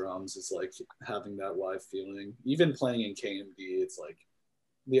play drums, is like having that live feeling. Even playing in KMD, it's like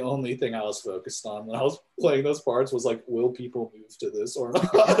the only thing I was focused on when I was playing those parts was like, will people move to this or not?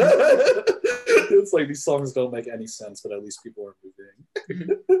 It's like these songs don't make any sense, but at least people are moving.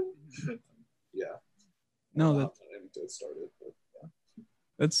 Yeah. No,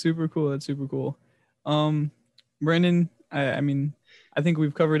 that's super cool. That's super cool. Brandon, I mean, I think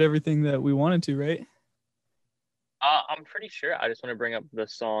we've covered everything that we wanted to, right? I'm pretty sure. I just want to bring up the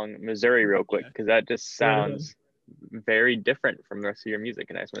song Missouri real quick because that just sounds very different from the rest of your music,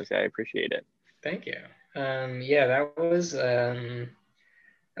 and I just want to say I appreciate it. Thank you. Yeah, that was I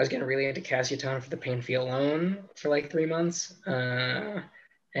was getting really into Cassiotone for the Pain Feel Alone for like 3 months, and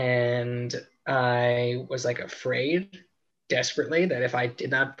I was like afraid desperately that if I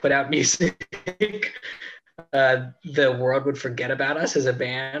did not put out music, the world would forget about us as a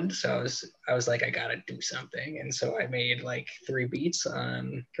band. So I was like, I gotta do something, and so I made like 3 beats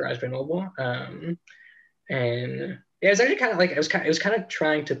on GarageBand Mobile, and yeah, it was actually kind of like it was kind of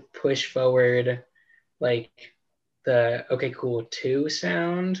trying to push forward like the OK Cool 2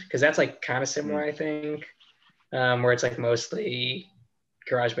 sound, because that's like kind of similar, I think, where it's like mostly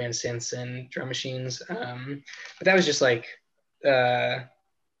GarageBand synths and drum machines, but that was just like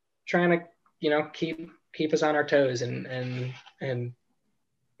trying to, you know, keep us on our toes and you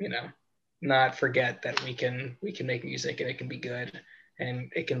know, not forget that we can make music and it can be good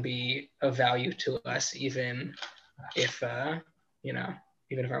and it can be of value to us, even if you know,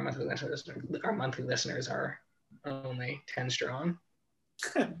 even if our monthly listeners are only 10 strong.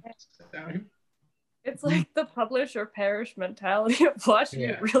 So, it's like the publish or perish mentality of watching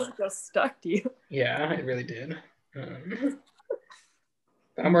it really just stuck to you. Yeah, it really did.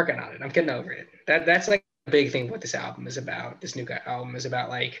 I'm working on it. I'm getting over it. That's like a big thing what this album is about. This new album is about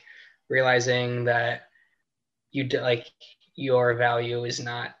like realizing that your value is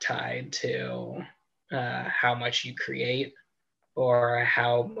not tied to how much you create or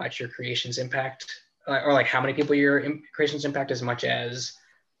how much your creations impact, or like how many people your creations impact, as much as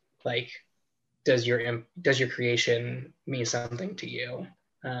like does your creation mean something to you,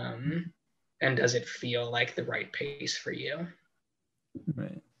 and does it feel like the right pace for you?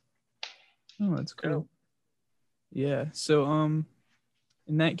 Right. Oh, that's cool. Yeah. So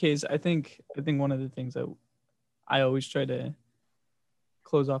in that case, I think one of the things that I always try to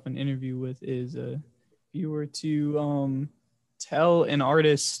close off an interview with is if you were to tell an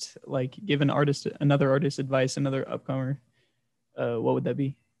artist, like give another artist advice, another upcomer, what would that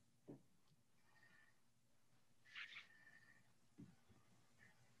be?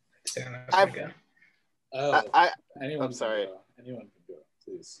 Anyone I'm sorry. Anyone can go,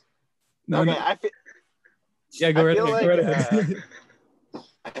 please. No, okay, no. Yeah, go right ahead.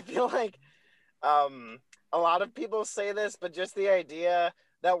 I feel like a lot of people say this, but just the idea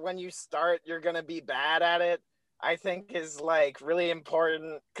that when you start, you're going to be bad at it, I think is like really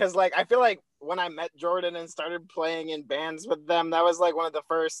important. Because like, I feel like when I met Jordan and started playing in bands with them, that was like one of the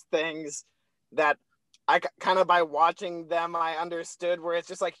first things that I kind of, by watching them, I understood, where it's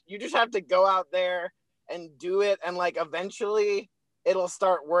just like, you just have to go out there and do it. And like, eventually it'll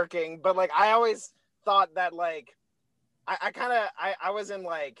start working. But like, I always thought that like, I was in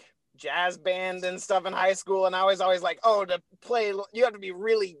like jazz band and stuff in high school, and I was always like, oh, to play, you have to be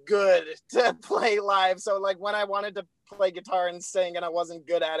really good to play live. So like when I wanted to play guitar and sing and I wasn't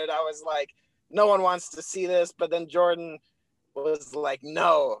good at it, I was like, no one wants to see this. But then Jordan was like,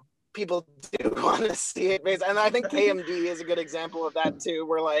 no, people do want to see it based, and I think KMD is a good example of that too,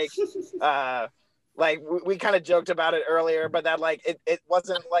 where like we kind of joked about it earlier, but that like it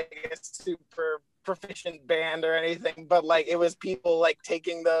wasn't like a super proficient band or anything, but like it was people like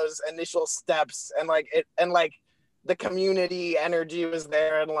taking those initial steps, and like it, and like the community energy was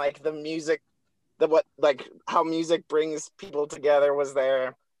there, and like the music, how music brings people together was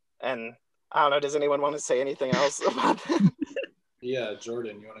there. And I don't know, does anyone want to say anything else about that? Yeah,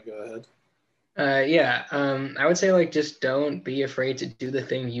 Jordan, you want to go ahead? I would say like just don't be afraid to do the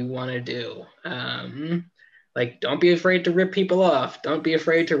thing you want to do. Like don't be afraid to rip people off. Don't be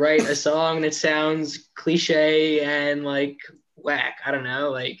afraid to write a song that sounds cliche and like whack. I don't know,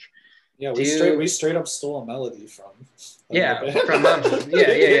 like yeah, we straight up stole a melody from from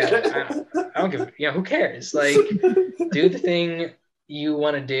I don't give, who cares? Like do the thing you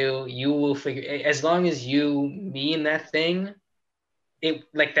want to do. You will figure, as long as you mean that thing, it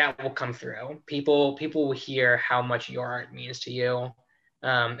like that will come through. People will hear how much your art means to you,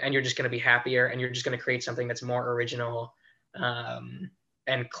 and you're just going to be happier, and you're just going to create something that's more original,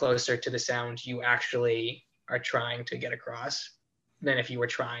 and closer to the sound you actually are trying to get across than if you were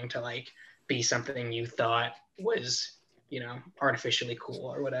trying to like be something you thought was, artificially cool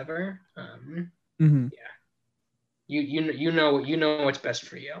or whatever. You know what's best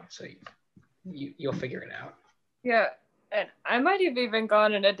for you, so you'll figure it out. Yeah. And I might have even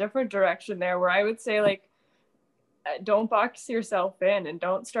gone in a different direction there, where I would say, like, don't box yourself in and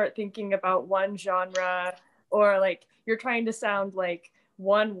don't start thinking about one genre, or like you're trying to sound like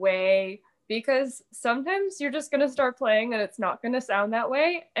one way, because sometimes you're just going to start playing and it's not going to sound that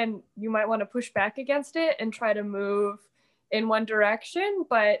way. And you might want to push back against it and try to move in one direction.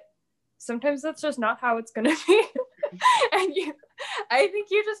 But sometimes that's just not how it's going to be. And I think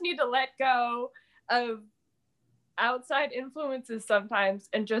you just need to let go of outside influences sometimes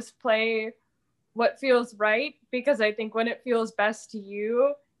and just play what feels right, because I think when it feels best to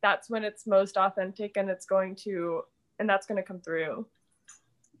you, that's when it's most authentic, and that's going to come through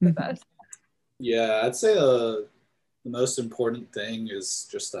the best. Yeah, I'd say the most important thing is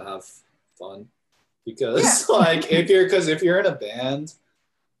just to have fun, because if you're in a band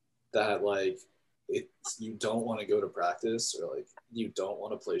that like you don't want to go to practice, or like you don't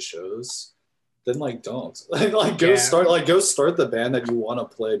want to play shows, then like don't go start the band that you want to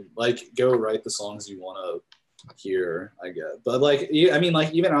play, like go write the songs you want to hear, I guess. But like I mean,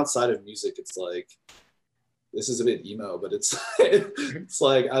 like even outside of music, it's like, this is a bit emo, but it's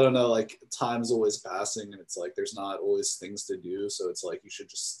like, I don't know, like time's always passing, and it's like there's not always things to do, so it's like you should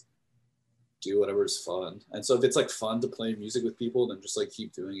just do whatever's fun. And so if it's like fun to play music with people, then just like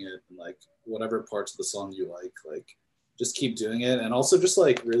keep doing it, and like whatever parts of the song you like just keep doing it. And also just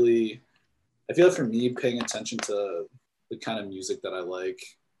like really, I feel like for me, paying attention to the kind of music that I like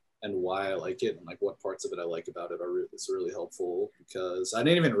and why I like it, and like what parts of it I like about it is really helpful, because I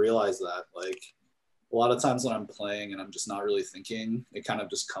didn't even realize that like a lot of times when I'm playing and I'm just not really thinking, it kind of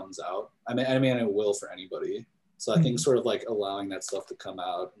just comes out. I mean it will for anybody. So I think sort of like allowing that stuff to come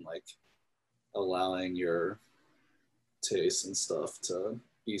out, and like allowing your taste and stuff to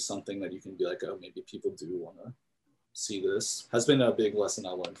be something that you can be like, oh, maybe people do want to see this, has been a big lesson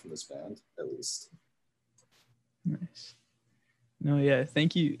I learned from this band, at least. Nice. No, yeah,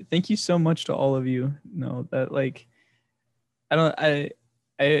 thank you so much to all of you. No, that like I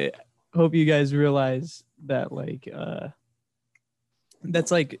hope you guys realize that like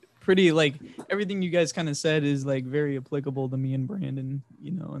that's like pretty, like everything you guys kind of said is like very applicable to me and Brandon,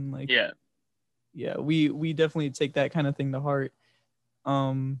 and like we definitely take that kind of thing to heart.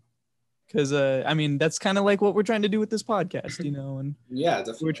 Because I mean, that's kind of like what we're trying to do with this podcast, and yeah,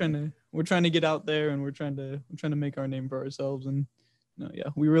 definitely. we're trying to get out there, and we're trying to make our name for ourselves, and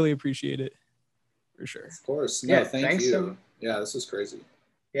we really appreciate it, for sure. Of course. No, thank you. Yeah, this is crazy.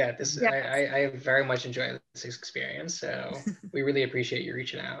 Yeah, I very much enjoyed this experience, so we really appreciate you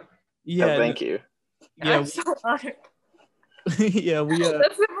reaching out. Yeah, thank you. Yeah, I'm so honored. Yeah,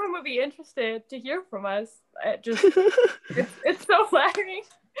 That's everyone would be interested to hear from us. It's so flattering.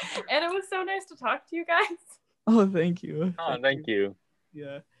 And it was so nice to talk to you guys. Oh, thank you. Oh, thank you.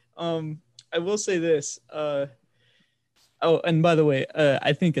 Yeah. I will say this. And by the way,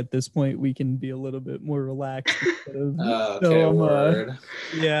 I think at this point we can be a little bit more relaxed. Word.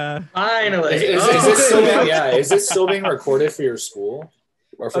 Yeah. Finally. Is this still being recorded for your school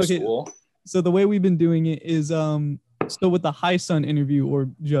or for school? So the way we've been doing it is so with the High Sun interview or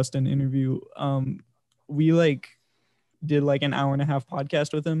Justin interview, we like did like an 1.5-hour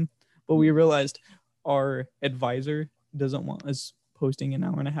podcast with him, but we realized our advisor doesn't want us posting an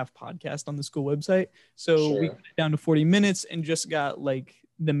 1.5-hour podcast on the school website, so we cut it down to 40 minutes and just got like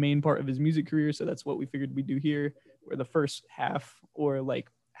the main part of his music career. So that's what we figured we'd do here, where the first half, or like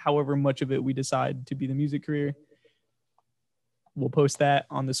however much of it we decide to be the music career, we'll post that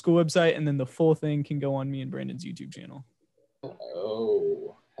on the school website, and then the full thing can go on me and Brandon's YouTube channel.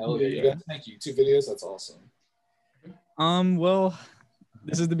 Oh, hell yeah. You Yeah. guys make YouTube videos? That's awesome. Well,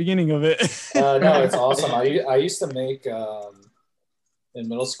 this is the beginning of it. No, it's awesome. I used to make, in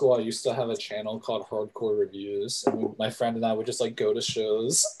middle school, I used to have a channel called Hardcore Reviews. And my friend and I would just like go to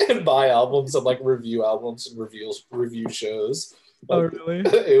shows and buy albums and like review albums and review shows. Oh, Like,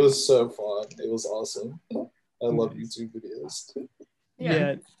 really? it was so fun. It was awesome. I love YouTube videos.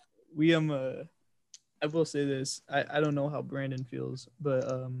 Yeah. We I will say this. I don't know how Brandon feels,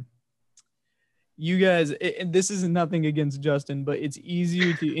 but you guys, and this is nothing against Justin, but it's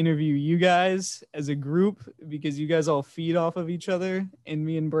easier to interview you guys as a group because you guys all feed off of each other, and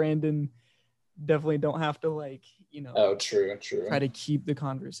me and Brandon definitely don't have to like, Oh, true. try to keep the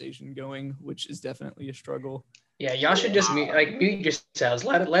conversation going, which is definitely a struggle. Yeah, y'all should just mute yourselves.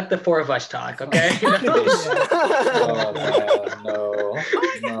 Let the four of us talk, okay? Oh, man, no.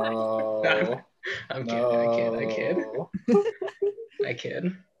 I'm kidding.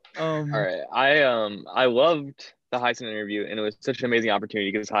 All right. I loved the Hyson interview, and it was such an amazing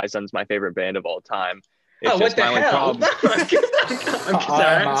opportunity because Hyson's my favorite band of all time. It's what the my only hell? problem- I'm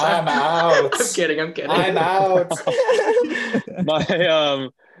out. I'm kidding. I'm out.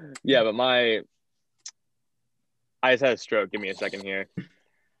 I just had a stroke. Give me a second here.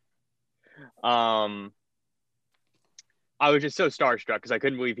 I was just so starstruck because I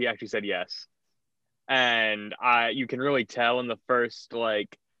couldn't believe he actually said yes. And you can really tell in the first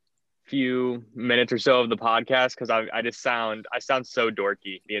like few minutes or so of the podcast because I sound so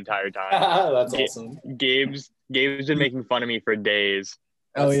dorky the entire time. That's awesome. Gabe's been making fun of me for days.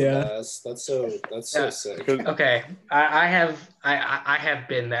 Oh yeah. That's so sick. Okay, I have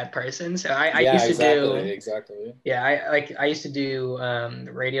been that person. So I used to do exactly. Yeah, I used to do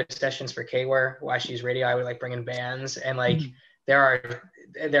radio sessions for K-Ware, Watch Use Radio. I would like bring in bands, and like there are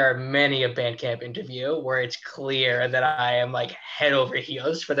many a Bandcamp interview where it's clear that I am like head over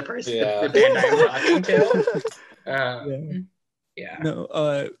heels for the person, the band I'm talking to. Yeah.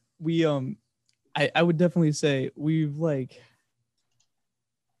 No, we I would definitely say we've like.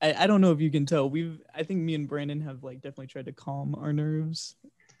 I don't know if you can tell. I think me and Brandon have like definitely tried to calm our nerves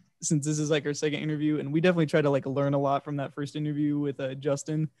since this is like our second interview, and we definitely tried to like learn a lot from that first interview with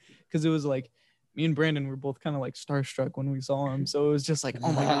Justin, because it was like me and Brandon were both kind of like starstruck when we saw him, so it was just like,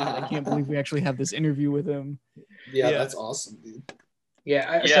 oh my god, I can't believe we actually have this interview with him. Yeah. That's awesome, dude.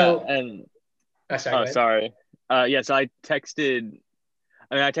 Sorry. So I texted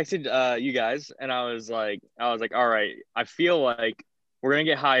you guys, and I was like, all right, I feel like we're going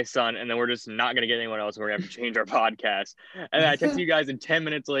to get Hyson, and then we're just not going to get anyone else. And we're going to have to change our podcast. And then I texted you guys, and 10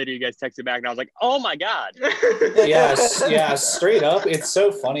 minutes later, you guys texted back, and I was like, oh my God. Yes, straight up. It's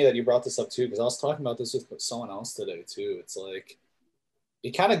so funny that you brought this up too, because I was talking about this with someone else today too. It's like,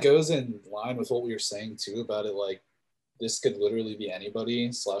 it kind of goes in line with what we were saying too about it. Like, this could literally be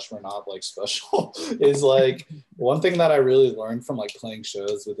anybody / we're not like special is like one thing that I really learned from like playing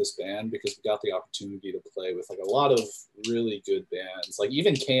shows with this band, because we got the opportunity to play with like a lot of really good bands. Like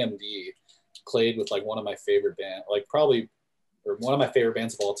even KMD played with like one of my favorite bands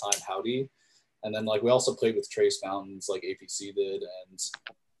of all time, Howdy. And then like we also played with Trace Mountains like APC did. And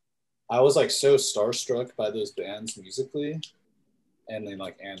I was like so starstruck by those bands musically and then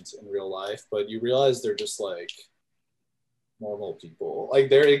like and in real life, but you realize they're just like normal people.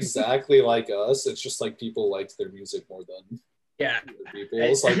 Like they're exactly like us. It's just like people liked their music more than people.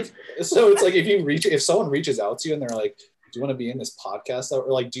 It's like, so it's like if someone reaches out to you and they're like, do you want to be in this podcast, or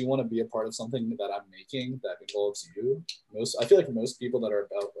like, do you want to be a part of something that I'm making that involves you? I feel like most people that are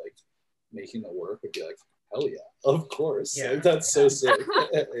about like making the work would be like, hell yeah, of course. Yeah. Like, that's so sick.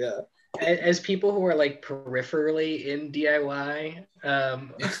 Yeah. As people who are like peripherally in DIY,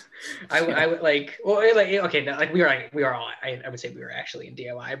 I would like, well, like, okay, no, like we are all, I would say we were actually in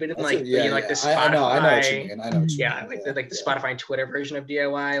DIY, but in like, like the Spotify, I know what you mean. The Spotify and Twitter version of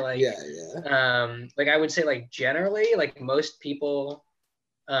DIY, like, like I would say like generally, like most people,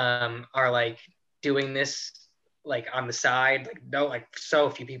 are like doing this like on the side, like so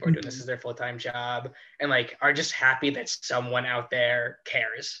few people are doing this as their full-time job, and like are just happy that someone out there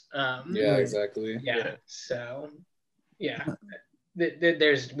cares. Exactly. So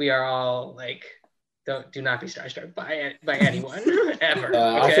we are all like, do not be starstruck by anyone ever.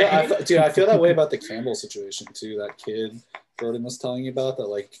 Okay? I feel that way about the Campbell situation too. That kid Jordan was telling you about that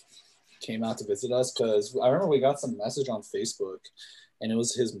like came out to visit us, because I remember we got some message on Facebook, and it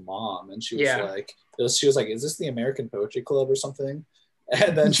was his mom, and she was like, is this the American Poetry Club or something?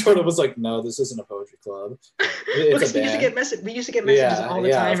 And then Jordan was like, "No, this isn't a poetry club. It's a band." We used to get messages all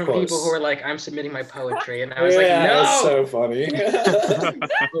the time from people who were like, "I'm submitting my poetry," and I was like, "No, it's so funny.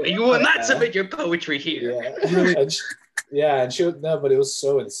 You will not submit your poetry here." And she would, no, but it was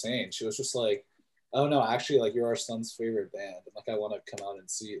so insane. She was just like, "Oh no, actually, like you're our son's favorite band, and like I want to come out and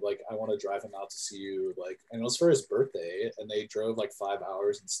see, like I want to drive him out to see you, like." And it was for his birthday, and they drove like 5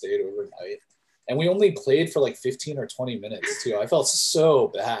 hours and stayed overnight. And we only played for like 15 or 20 minutes too. I felt so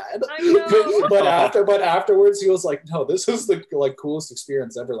bad. I know. but afterwards he was like, "No, this is the like coolest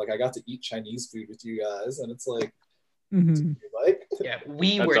experience ever. Like I got to eat Chinese food with you guys." And it's like, like, yeah,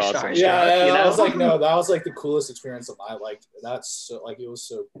 we That's were awesome. starstruck. yeah, you know? I was like, no, that was like the coolest experience of my like. That's so like it was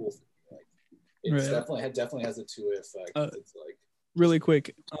so cool for me. Like it's definitely has a two-way effect. It's like really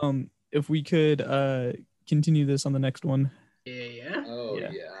quick. If we could continue this on the next one. Yeah. Oh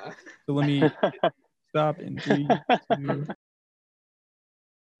yeah. So let me stop in 3, 2.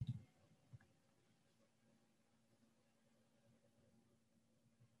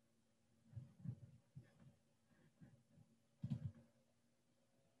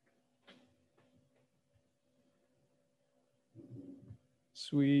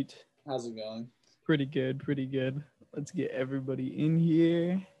 Sweet. How's it going? Pretty good. Let's get everybody in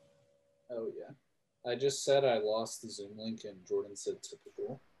here. Oh yeah. I just said I lost the Zoom link and Jordan said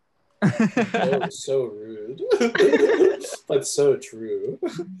typical. So rude. But so true.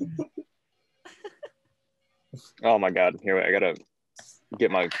 Oh my God! Here, I gotta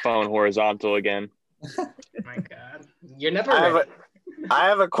get my phone horizontal again. Oh my God, you're never ready. I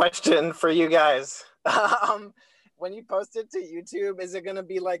have a question for you guys. When you post it to YouTube, is it gonna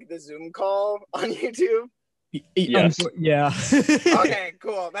be like the Zoom call on YouTube? Yes. Yeah. Okay,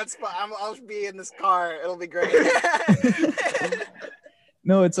 cool. That's fine. I'll be in this car. It'll be great.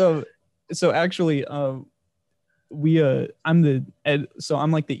 No, it's so actually I'm like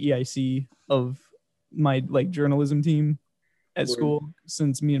the EIC of my like journalism team at school,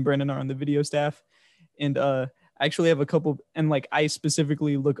 since me and Brandon are on the video staff, and I actually have a couple, and like I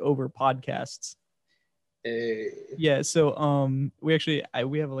specifically look over podcasts. Yeah, so we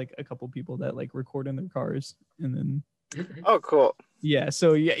have like a couple people that like record in their cars, and then Oh, cool. yeah,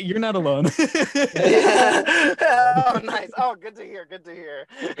 so yeah, you're not alone. Oh, nice. Oh, good to hear.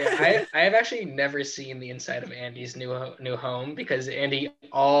 Yeah, I have actually never seen the inside of Andy's new home, because Andy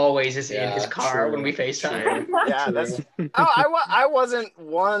always is in his car when we FaceTime. Yeah, that's. I wasn't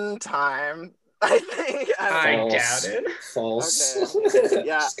one time. I think. I doubt it. False. Okay.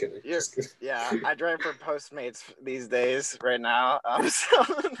 Yeah, Just kidding. yeah. I drive for Postmates these days right now. So.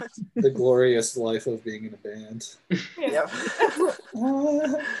 The glorious life of being in a band. Yep.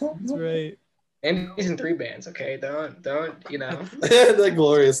 That's right. And he's in 3 bands. Okay, don't you know? The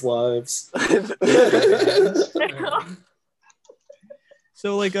glorious lives.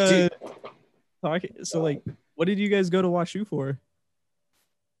 So like so like what did you guys go to WashU for?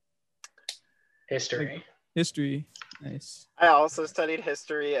 History. History. Nice. I also studied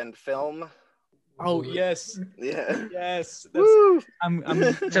history and film. Oh yes. Yeah. Yes. Woo! I'm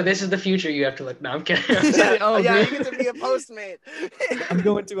So this is the future you have to look. No, I'm kidding. Oh, yeah, great. you get to be a Postmate. I'm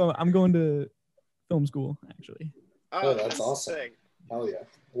going to film school actually. Oh, that's awesome. Sick. Hell yeah.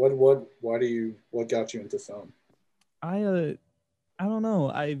 What got you into film? I don't know.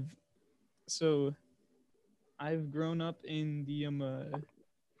 I've grown up in the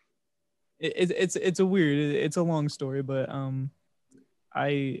it's a long story, but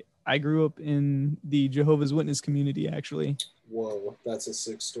I grew up in the Jehovah's Witness community actually. Whoa, that's a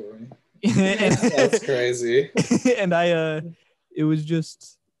sick story. And, That's crazy. And it was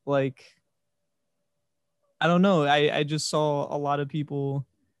just like, I don't know. I just saw a lot of people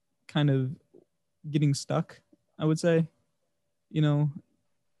kind of getting stuck, I would say,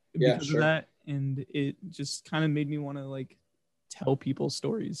 because of that. And it just kind of made me want to like tell people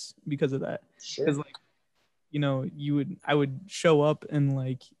stories because of that. Sure. Because like, I would show up and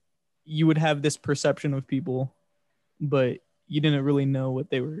like, you would have this perception of people, but you didn't really know what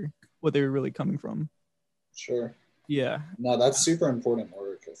they were really coming from. Sure. Yeah. No, that's super important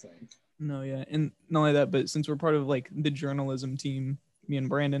work, I think. No, yeah. And not only that, but since we're part of like the journalism team, me and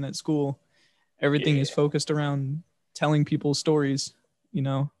Brandon at school, everything is focused around telling people stories,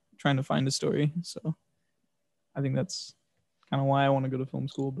 trying to find a story. So I think that's kind of why I want to go to film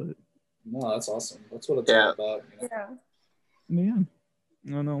school, but no, that's awesome. That's what it's all about. Yeah. I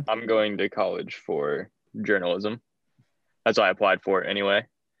don't know. I'm going to college for journalism. That's why I applied for it anyway.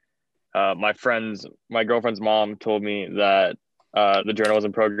 My girlfriend's mom told me that the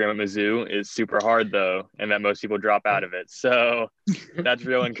journalism program at Mizzou is super hard though, and that most people drop out of it. So that's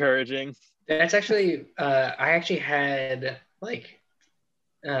real encouraging. That's actually, I actually had like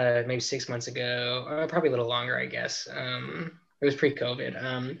maybe 6 months ago, probably a little longer, I guess. It was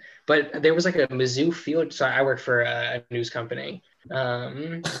pre-COVID. But there was like a Mizzou field. So I work for a news company.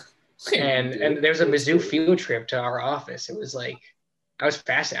 And there was a Mizzou field trip to our office. It was like, I was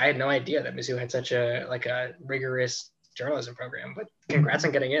fascinated. I had no idea that Mizzou had such a rigorous journalism program, but congrats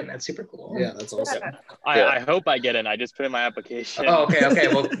on getting in. That's super cool. Yeah, that's awesome. I hope I get in. I just put in my application. Oh, okay.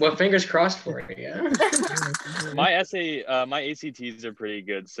 Well, fingers crossed for you. Yeah. My ACTs are pretty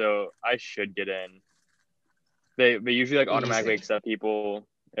good, so I should get in. They usually like automatically accept people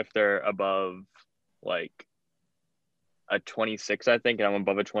if they're above like a 26, I think, and I'm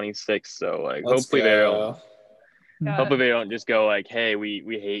above a 26. So like, hopefully they don't just go like, hey, we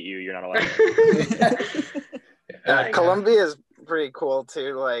hate you. You're not allowed. Columbia is pretty cool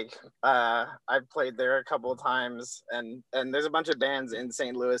too. Like I've played there a couple of times, and there's a bunch of bands in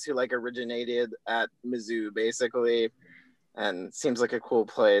St. Louis who like originated at Mizzou basically, and seems like a cool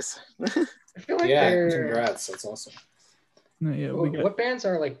place. I feel like congrats. That's awesome. No, yeah, what bands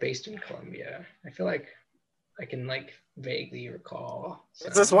are like based in Columbia? I feel like I can like vaguely recall.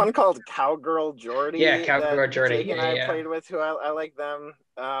 It's this one called Cowgirl Jordy. Yeah, Cowgirl Jordy. Jake and I played with, who I like them.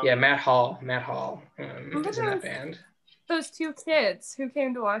 Matt Hall. Is in that band. Those two kids who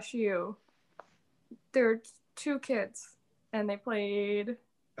came to WashU. They're two kids, and they played.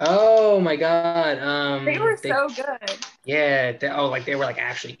 Oh my god. They were so good. Yeah. They were like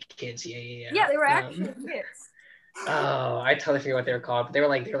actually kids. Yeah. Yeah, they were actually kids. Oh, I totally forget what they were called. But they were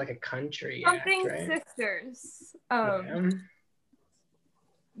like a country something act, right? Sisters.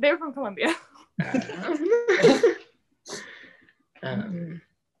 They were from Columbia.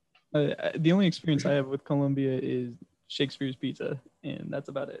 The only experience I have with Columbia is Shakespeare's Pizza, and that's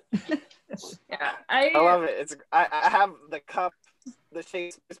about it. Yeah, I love it. I have the cup, the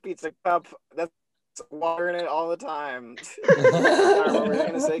Shakespeare's Pizza cup. That's water in it all the time. I don't know what you're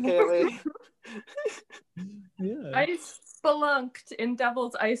gonna say, Kaylee. Yeah. I spelunked in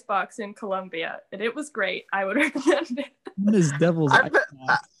Devil's Icebox in Columbia, and it was great. I would recommend it. What is Devil's Icebox?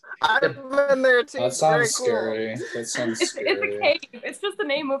 I've been there too. That sounds scary. That sounds scary. It's a cave. It's just the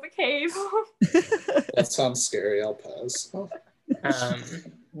name of a cave. That sounds scary. I'll pass.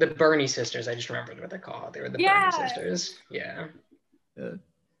 The Bernie sisters. I just remembered what they're called. They were the Bernie sisters. Yeah.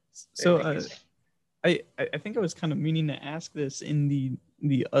 So I think I was kind of meaning to ask this in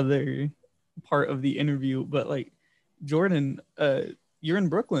the other part of the interview, but like, Jordan, you're in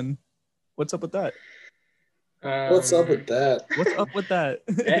Brooklyn. What's up with that? What's up with that? What's up with that?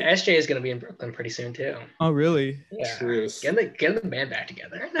 SJ is going to be in Brooklyn pretty soon too. Oh, really? Yeah. Truth. Get the band back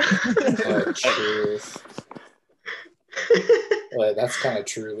together. Oh, truth. Wait, that's kind of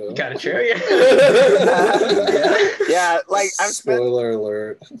true though. Kind of true, yeah. Yeah, like Spoiler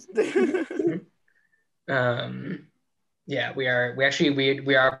alert. Yeah, we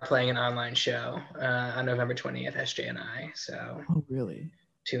are playing an online show on November 20th, SJ and I. So. Oh, really?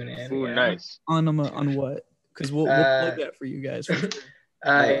 Tune in. Ooh, yeah. nice. On what? Because we'll plug that for you guys.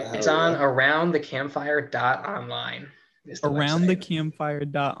 It's on aroundthecampfire.online.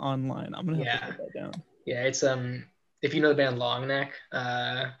 Aroundthecampfire.online. I'm gonna have to put that down. Yeah, it's if you know the band Longneck,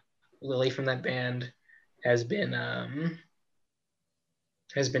 Lily from that band has been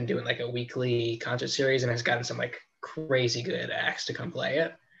doing like a weekly concert series and has gotten some like crazy good acts to come play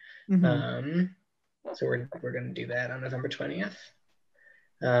it. Mm-hmm. So we're gonna do that on November 20th.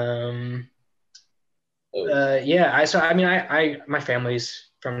 My family's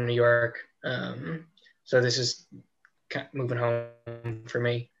from New York, so this is moving home for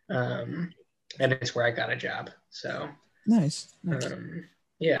me, and it's where I got a job. So nice.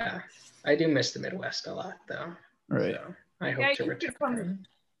 Yeah, I do miss the Midwest a lot, though. Right. So I hope to return.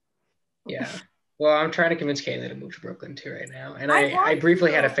 Yeah. Well, I'm trying to convince Kaylee to move to Brooklyn too right now, and I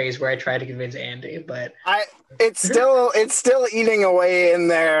briefly had a phase where I tried to convince Andy, but it's still eating away in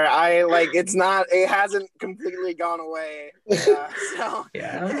there. It hasn't completely gone away. So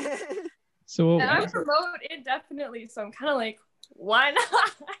yeah. So and I'm remote indefinitely, so I'm kind of like, why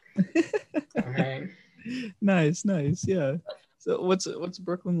not? Okay. Nice, yeah. So what's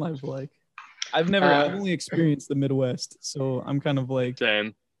Brooklyn life like? I've only experienced the Midwest, so I'm kind of like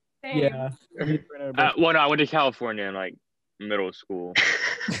Same. Yeah. Well, no, I went to California in like middle school,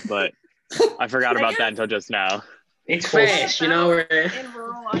 but I forgot about that until just now. It's fast, you know. We're in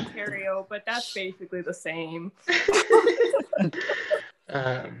rural Ontario, but that's basically the same.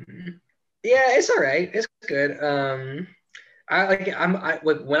 Yeah, it's all right. It's good. When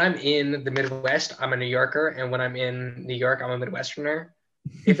I'm in the Midwest, I'm a New Yorker, and when I'm in New York, I'm a Midwesterner.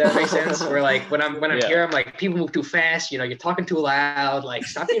 If that makes sense. Where like when I'm here, I'm like, people move too fast. You know, you're talking too loud. Like,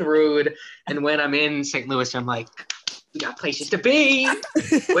 stop being rude. And when I'm in St. Louis, I'm like, We got places to be.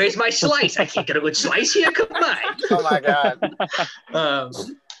 Where's my slice? I can't get a good slice here. Come on. Oh my god.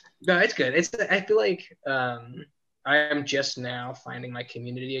 No, it's good. I feel like I am just now finding my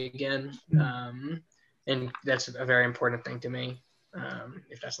community again, and that's a very important thing to me.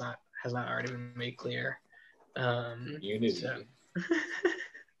 If has not already been made clear. Unity. So.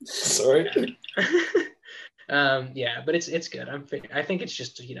 Sorry. Yeah, but it's good. I think it's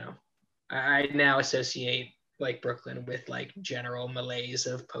just I now associate like Brooklyn with like general malaise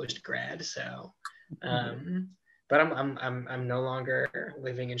of post grad. So, but I'm no longer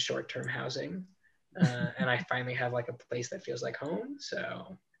living in short term housing, and I finally have like a place that feels like home.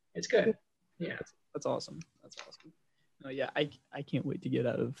 So it's good. Yeah, that's awesome. That's awesome. No, yeah, I can't wait to get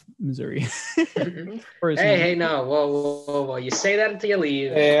out of Missouri. Hey, no, whoa! You say that until you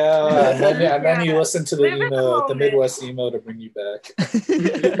leave. Yeah, and then you listen to the Midwest emo to bring you back.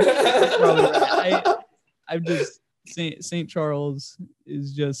 Probably right. I'm just St. Charles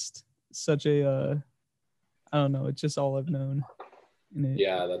is just such a I don't know. It's just all I've known.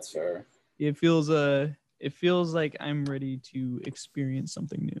 Yeah, that's fair. It feels like I'm ready to experience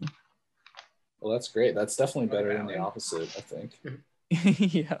something new. Well, that's great. That's definitely better than the opposite, I think.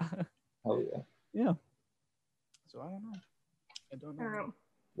 Yeah. Hell yeah. Yeah. So I don't know.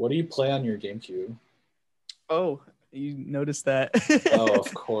 What do you play on your GameCube? Oh, you noticed that? Oh,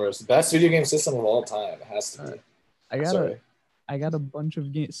 of course. Best video game system of all time. It has to be. I got a bunch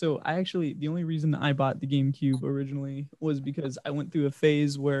of games. So the only reason I bought the GameCube originally was because I went through a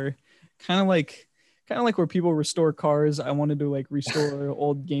phase where kind of like where people restore cars. I wanted to like restore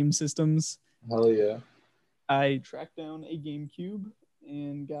old game systems. Hell yeah. I tracked down a GameCube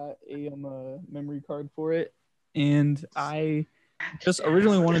and got a memory card for it. And I just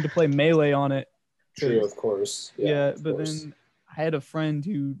originally wanted to play Melee on it. True, of course. Yeah, but then I had a friend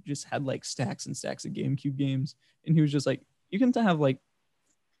who just had like stacks and stacks of GameCube games. And he was just like, you can have like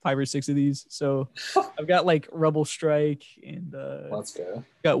 5 or 6 of these. So I've got like Rebel Strike and let's go.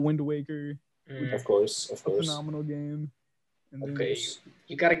 Got Wind Waker. Of course. A phenomenal game. And okay,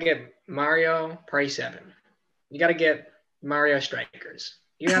 you got to get Mario Party 7. You got to get Mario Strikers.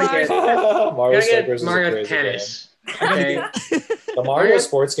 You got to get Mario Tennis. Okay. The Mario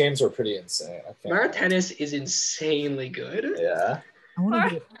sports games are pretty insane. Mario Tennis is insanely good. Yeah. I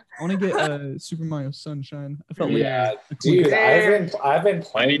want to get Super Mario Sunshine. I felt dude, I've been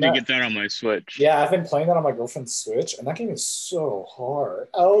playing. I need to get that on my Switch. Yeah, I've been playing that on my girlfriend's Switch, and that game is so hard.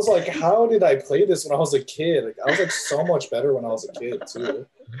 I was like, how did I play this when I was a kid? Like, I was like so much better when I was a kid too.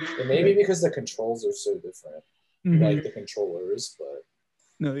 And maybe because the controls are so different, like the controllers. But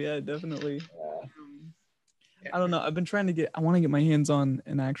no, yeah, definitely. Yeah. I don't know. I want to get my hands on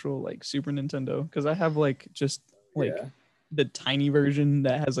an actual like Super Nintendo because I have like just like. Yeah. The tiny version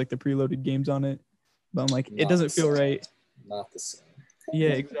that has like the preloaded games on it, but I'm like, it doesn't feel right. Not the same.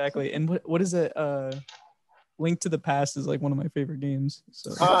 Yeah, exactly. And what is it? Link to the Past is like one of my favorite games.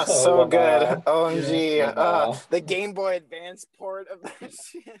 So so good. OMG. The Game Boy Advance port of that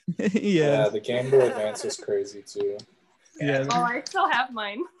shit. Yeah, the Game Boy Advance was crazy too. Yeah. Oh, I still have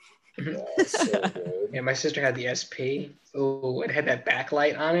mine. Yeah, so good. Yeah, my sister had the SP. Oh, it had that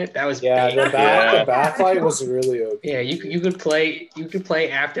backlight on it. That was the backlight was really OP. Yeah, you could play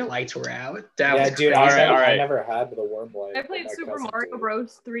after lights were out. That was dude. I never had the worm light. I played Super Mario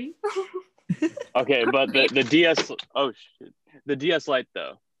Bros. 3. Okay, but the DS. Oh shit, the DS Lite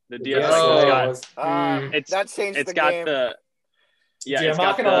though. The DS Lite that changed it's the got game. the. Yeah, I'm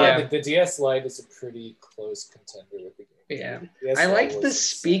not gonna lie. The DS Lite is a pretty close contender with the game. Yeah, I liked the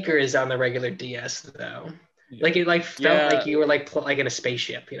speakers on the regular DS though. Like it felt like you were like in a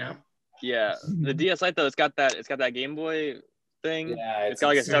spaceship, you know. Yeah, the DS Lite though, it's got that Game Boy thing. Yeah, it's got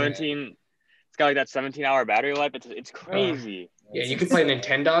like a 17. It's got like that 17-hour battery life. It's crazy. Yeah, you can play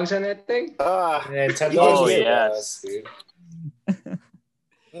Nintendogs on that thing. Nintendogs is the best, dude.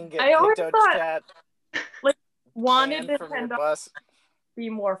 I always thought wanted Nintendo be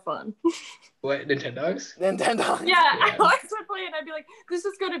more fun. What, Nintendogs? Nintendogs. Yeah, I always would play it and I'd be like, this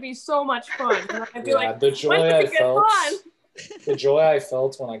is going to be so much fun. And I'd be like, the joy I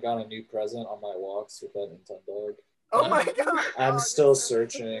felt when I got a new present on my walks with that Nintendo. Oh my god. I'm still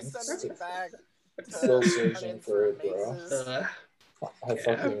searching. Still searching for it, bro. I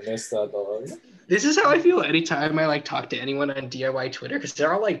fucking miss that dog. This is how I feel anytime I talk to anyone on DIY Twitter, because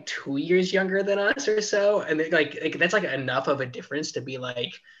they're all 2 years younger than us or so, and like that's enough of a difference to be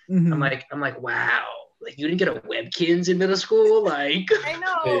like, I'm like, wow, you didn't get a Webkins in middle school, I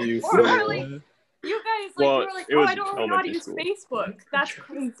know. Hey, you guys you were like, oh, I don't know how to use Facebook. That's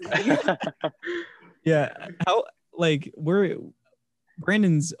crazy. Yeah, how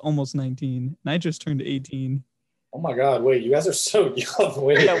Brandon's almost 19, and I just turned 18. Oh my God! Wait, you guys are so young.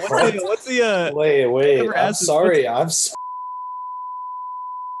 Wait, Yeah, what's the wait. Never I'm asked this. sorry. Yeah.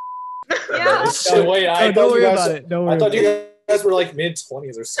 Wait. No, don't worry about it. Don't worry. I thought about you guys were like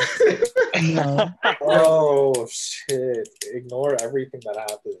mid-20s or something. it. No, Oh shit! Ignore everything that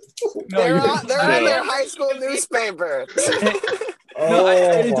happened. no, They're you're on their high school newspaper. No, I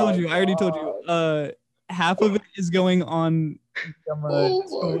already Oh told my you. I already told you. Half of it is going on some Oh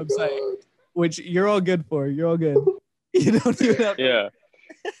school my website, God. which you're all good for. You're all good. You don't even have to.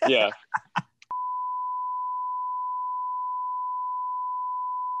 Yeah.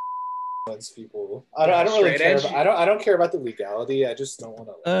 People. I don't really Straight care. edge? I don't care about the legality. I just don't want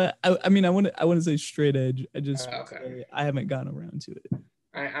to. I mean, I want to say straight edge. I just Okay. I haven't gotten around to it.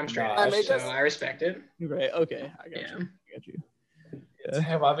 I'm straight Nah, edge, so just- I respect it. Right. Okay. I got Yeah. you. I got you. Yeah.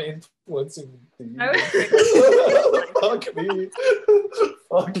 Damn, I'm influencing things. I was Fuck me.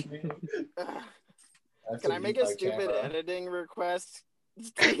 Fuck me. Can I make a stupid editing request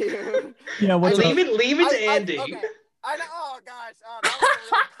to you? Yeah. What's up? Leave it to Andy. Okay. I know. Oh gosh. Oh, that was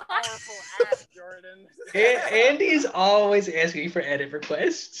a really powerful ask, Jordan. Andy's always asking for edit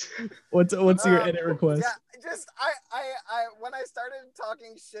requests. What's your edit request? Yeah, just I when I started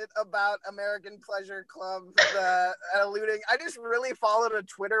talking shit about American Pleasure Club, alluding, I just really followed a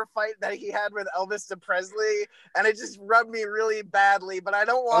Twitter fight that he had with Elvis Presley, and it just rubbed me really badly. But I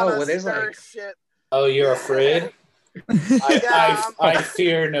don't want to stir shit. Oh, you're afraid? I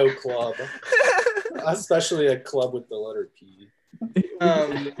fear no club, especially a club with the letter P.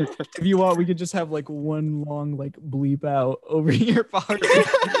 If you want, we could just have like one long like bleep out over your part.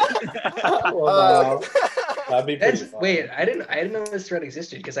 Well, no. That'd be pretty fun. Wait, I didn't know this thread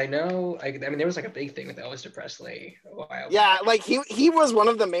existed because I know I mean there was like a big thing with Elvis Presley a while back. Yeah, like he was one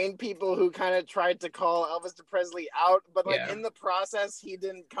of the main people who kind of tried to call Elvis Presley out, but like in the process he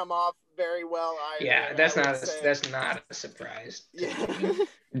didn't come off very well either. Yeah, that's not a surprise. Yeah.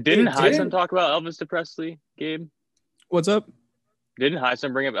 Didn't Heisen talk about Elvis Presley, Gabe? What's up? Didn't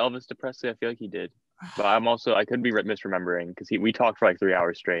Heisen bring up Elvis Presley? I feel like he did. But I could be misremembering because we talked for like 3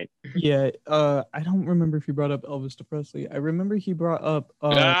 hours straight. Yeah, I don't remember if he brought up Elvis Presley. I remember he brought up.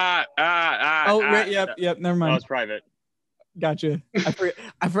 Right, yep. Never mind. That was private. Gotcha.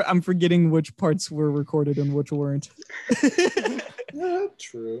 I'm forgetting which parts were recorded and which weren't. Yeah,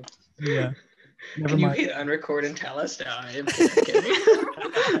 true. Yeah. Never Can mind. you hit unrecord and tell us? No, I'm kidding.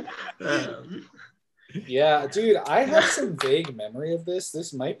 Yeah, dude, I have some vague memory of this.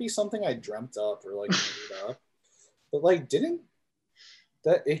 This might be something I dreamt up or like made up. But like, didn't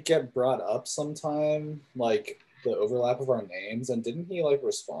that it get brought up sometime? Like the overlap of our names, and didn't he like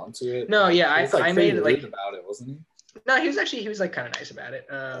respond to it? No, yeah, He was, like, I pretty made it rude like about it, wasn't he? no, he was like kind of nice about it.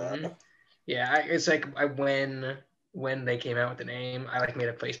 Yeah, it's like when they came out with the name, I like made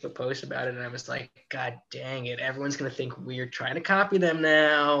a Facebook post about it, and I was like, God dang it, everyone's gonna think we're trying to copy them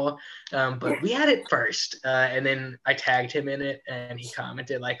now. But we had it first, and then I tagged him in it, and he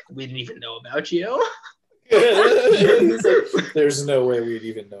commented like, we didn't even know about you. He's like, there's no way we'd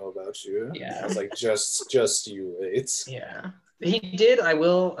even know about you. Yeah. I was like, just you wait. Yeah, he did. I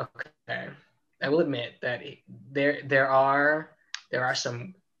will admit that there are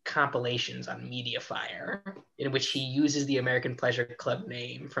some compilations on Mediafire in which he uses the American Pleasure Club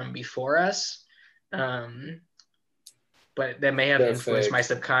name from before us, but that may have influenced my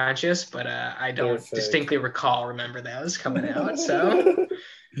subconscious, but I don't distinctly remember those coming out. So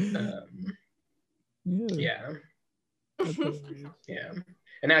yeah,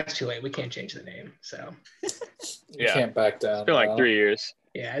 and now it's too late. We can't change the name, so You can't back down. It's been like 3 years.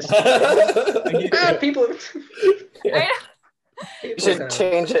 yeah, people. You should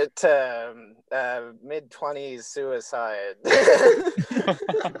change it to mid-20s suicide.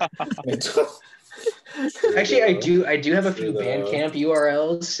 Actually, I do have a few Bandcamp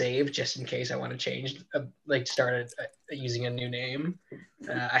URLs saved just in case I want to change, start using a new name.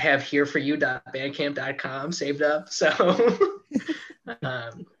 I have hereforyou.bandcamp.com saved up, so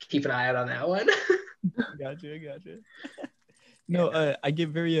keep an eye out on that one. Gotcha. No, I get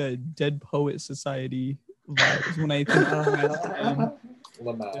very Dead Poet Society vibes when I think of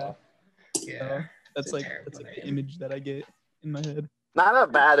Lamau. Yeah, that's like the image that I get in my head. Not a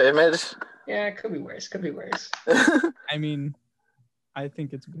bad image. Yeah, it could be worse. I mean, I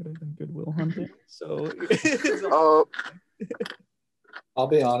think it's better than Good Will Hunting. So I'll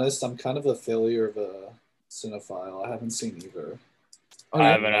be honest, I'm kind of a failure of a cinephile. I haven't seen either. I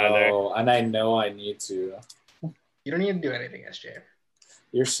haven't either. And I know I need to. You don't need to do anything, SJ.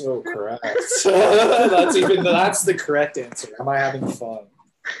 You're so correct. That's the correct answer. Am I having fun?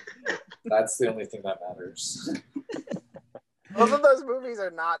 That's the only thing that matters. Both of those movies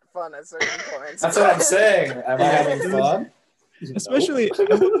are not fun at certain points. That's what I'm saying. Am I having fun? Especially,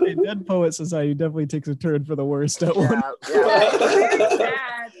 I would say Dead Poet Society definitely takes a turn for the worst at one. Yeah, it's very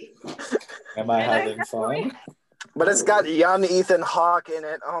sad. Am I And I having fun? But it's got young Ethan Hawke in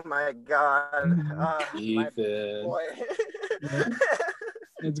it. Oh my god. My Ethan. boy.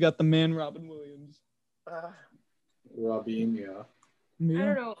 It's got the man Robin Williams. Robinho. Yeah. I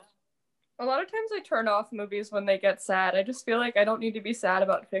don't know. A lot of times I turn off movies when they get sad. I just feel like I don't need to be sad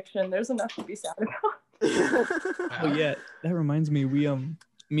about fiction. There's enough to be sad about. Oh yeah, that reminds me. We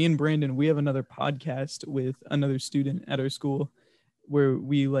me and Brandon, we have another podcast with another student at our school, where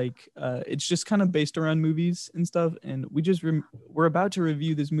we it's just kind of based around movies and stuff. And we just we're about to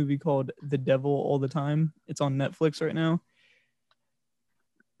review this movie called The Devil All the Time. It's on Netflix right now.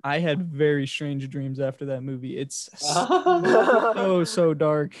 I had very strange dreams after that movie. It's so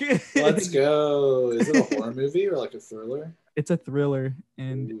dark. Let's go. Is it a horror movie or like a thriller? It's a thriller,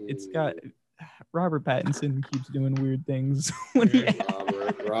 and it's got Robert Pattinson keeps doing weird things.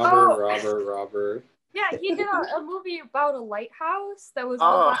 Robert. Yeah, he did a movie about a lighthouse that was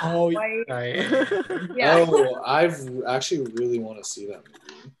yeah. Yeah. Oh, I've actually really want to see that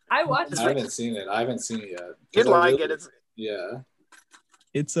movie. I watched I haven't seen it. I haven't seen it yet. You'd like it.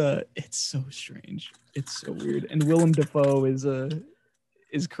 It's It's so strange. It's so weird. And Willem Dafoe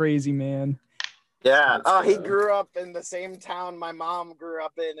is crazy, man. yeah. Oh, he grew up in the same town my mom grew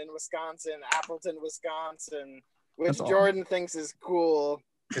up in Wisconsin, Appleton, Wisconsin, which That's Jordan thinks is cool.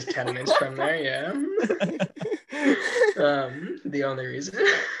 Just 10 minutes from there, yeah. The only reason.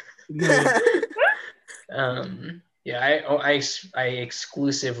 I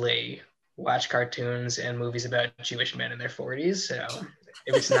exclusively watch cartoons and movies about Jewish men in their 40s. So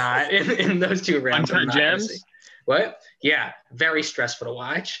if it's not in those two realms, Uncut Gems? What? Yeah, very stressful to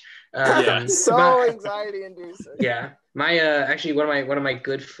watch. So anxiety inducing. Yeah, my actually one of my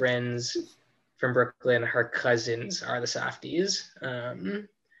good friends from Brooklyn, her cousins are the Softies,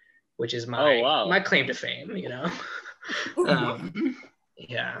 which is my claim to fame, you know.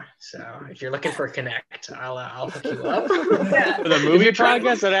 Yeah, so if you're looking for a connect, I'll hook you up. For the movie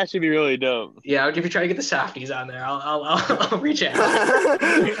podcast, that'd actually be really dope. Yeah, if you try to get the Softies on there, I'll reach out.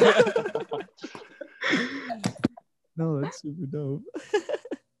 No, that's super dope.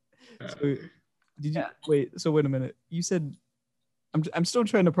 So, wait a minute. You said I'm still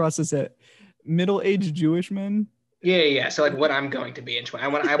trying to process that. Middle-aged Jewish men? Yeah. So like what I'm going to be in 20. I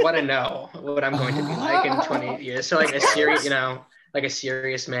want to know what I'm going to be like in 20 years. So like a serious, like a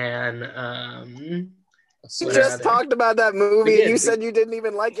serious man. You just talked about that movie and you said you didn't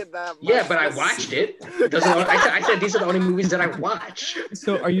even like it that much. Yeah, but I watched it. I said these are the only movies that I watch.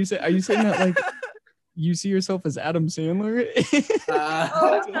 So are you saying that like you see yourself as Adam Sandler?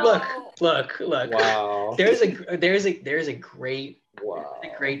 Look. Wow. There's a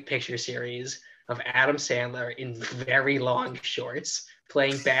great picture series of Adam Sandler in very long shorts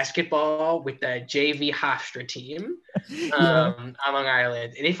playing basketball with the JV Hofstra team on Long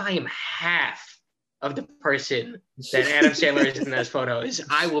Island. And if I am half of the person that Adam Sandler is in those photos,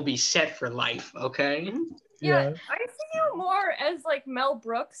 I will be set for life, okay? Yeah, I see you more as like Mel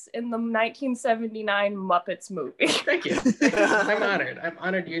Brooks in the 1979 Muppets movie. Thank you. I'm honored. I'm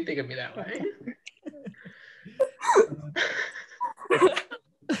honored you think of me that way.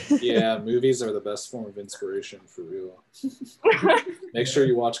 Yeah, movies are the best form of inspiration for real. Make sure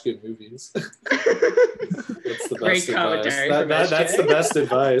you watch good movies. That's the best advice. That's the best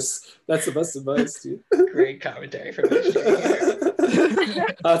advice. That's the best advice, dude. Great commentary from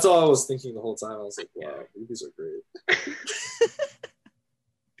Mr. That's all I was thinking the whole time. I was like, wow, movies are great.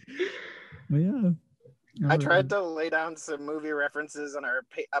 Yeah. I tried to lay down some movie references on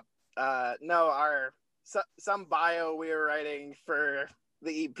some bio we were writing for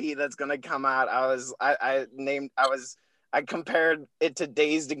the EP that's gonna come out. I compared it to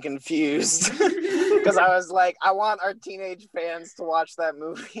Dazed and Confused because I was like, I want our teenage fans to watch that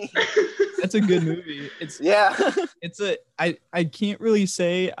movie. That's a good movie. I can't really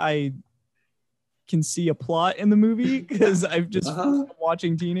say I can see a plot in the movie because I've just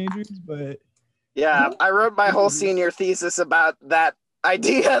watching teenagers, but yeah, I wrote my whole senior thesis about that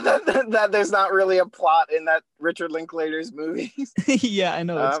idea that there's not really a plot in that Richard Linklater's movies. Yeah, I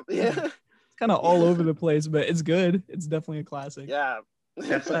know. It's kind of all over the place, but it's good. It's definitely a classic. Yeah.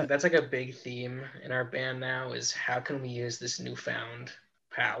 That's like a big theme in our band now is how can we use this newfound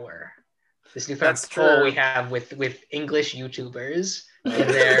power, this newfound pull we have with English YouTubers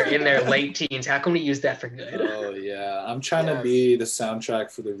in their late teens. How can we use that for good? Oh yeah, I'm trying to be the soundtrack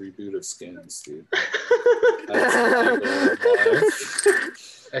for the reboot of Skins, dude. That's my goal in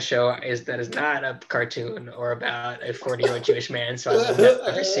life. A show that is not a cartoon or about a 40-year-old Jewish man, so I will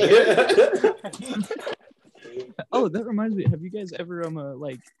never see it. Oh, that reminds me. Have you guys ever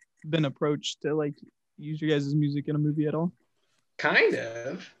like been approached to like use your guys' music in a movie at all? Kind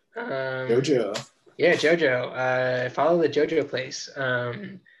of. JoJo. Yeah, JoJo. Follow the JoJo Place.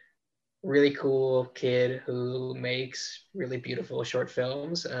 Really cool kid who makes really beautiful short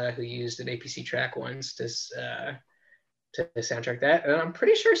films. Who used an APC track once to soundtrack that. And I'm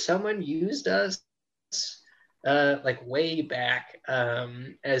pretty sure someone used us like way back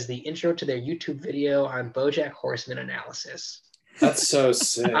as the intro to their YouTube video on BoJack Horseman analysis. That's so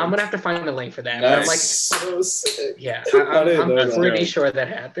sick. I'm gonna have to find the link for that. That's I'm like, so sick. yeah, I didn't know I'm that. pretty sure that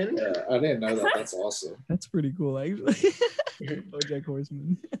happened. Yeah, I didn't know that. That's awesome. That's pretty cool, actually. BoJack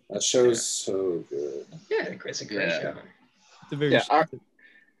Horseman. That show's so good. Yeah, it's a great show. It's a very Yeah,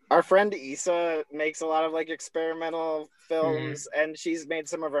 our friend Issa makes a lot of like experimental films, and she's made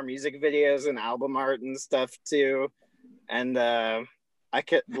some of our music videos and album art and stuff too. And I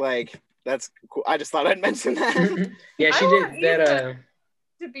could like, that's cool. I just thought I'd mention that. Yeah, she did that.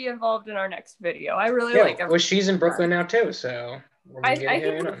 To be involved in our next video, I really Yeah, like. well, she's in Brooklyn now too, so we're I gonna think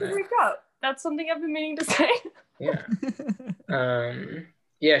get we in on should that. reach out. That's something I've been meaning to say. Yeah.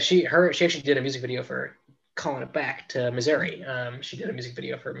 Yeah, she actually did a music video for Calling It Back to Missouri. She did a music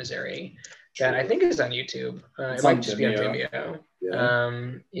video for Missouri that I think is on YouTube. It might just be on Vimeo.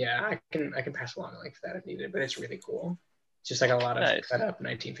 Yeah, I can pass along a link for that if needed, but it's really cool. It's just like a lot of cut up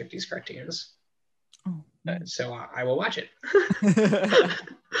 1950s cartoons. Oh, so I will watch it.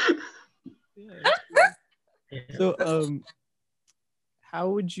 So how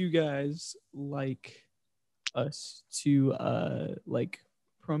would you guys like us to like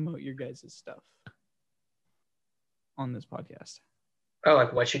promote your guys' stuff on this podcast? Oh,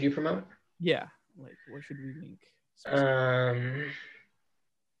 like what should you promote? Yeah, like what should we link?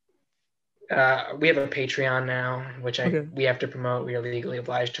 We have a Patreon now, which we have to promote. We are legally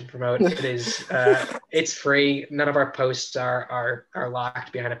obliged to promote. It is it's free. None of our posts are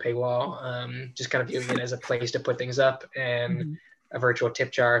locked behind a paywall. Just kind of viewing it as a place to put things up and a virtual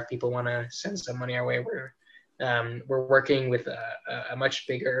tip jar if people want to send some money our way. We're working with a much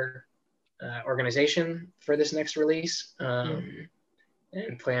bigger organization for this next release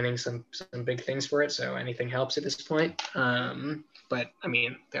and planning some big things for it. So anything helps at this point. But I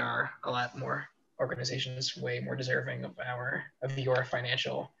mean, there are a lot more organizations way more deserving of your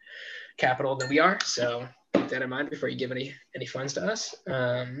financial capital than we are. So keep that in mind before you give any funds to us.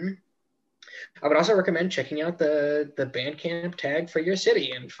 I would also recommend checking out the Bandcamp tag for your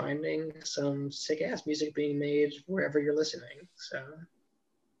city and finding some sick ass music being made wherever you're listening. So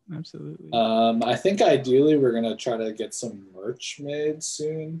absolutely. I think ideally we're gonna try to get some merch made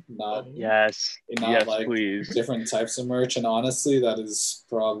soon. Not like please. Different types of merch. And honestly, that is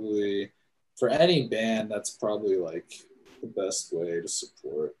probably for any band, that's probably like the best way to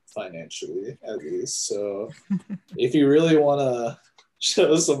support financially, at least. So if you really wanna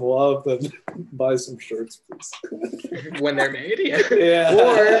show some love, then buy some shirts, please. When they're made, yeah.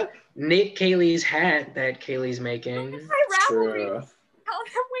 Or Nate Kaylee's hat that Kaylee's making. True.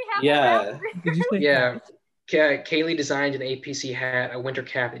 Yeah. Did you say Yeah. Kaylee designed an APC hat, a winter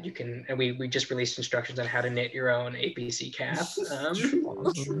cap that you can, and we just released instructions on how to knit your own APC cap.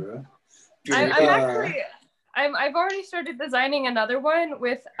 True. I've already started designing another one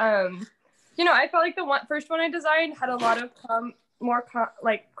with I felt like the first one I designed had a lot of more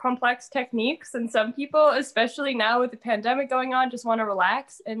complex techniques, and some people, especially now with the pandemic going on, just want to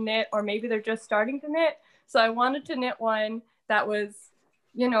relax and knit, or maybe they're just starting to knit. So I wanted to knit one that was,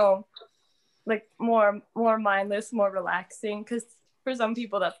 like more mindless, more relaxing, because for some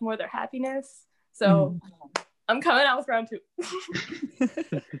people that's more their happiness. So I'm coming out with round 2.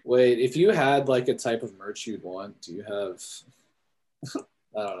 Wait, if you had like a type of merch you'd want, do you have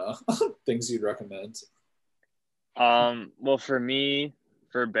I don't know things you'd recommend? Well, for me,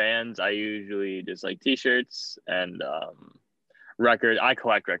 for bands, I usually just like t-shirts and records. I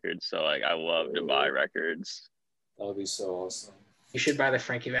collect records, so like I love to buy records. That would be so awesome. You should buy the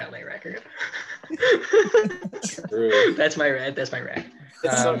Frankie Valli record. True. That's my rec.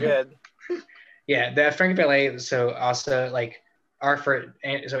 It's so good. Yeah, the Frankie Valli. So also like so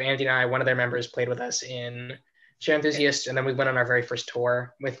Andy and I, one of their members, played with us in Chair Enthusiast, and then we went on our very first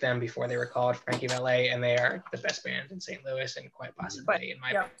tour with them before they were called Frankie Valli, and they are the best band in St. Louis and quite possibly, in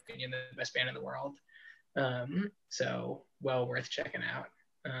my opinion, the best band in the world. So well worth checking out.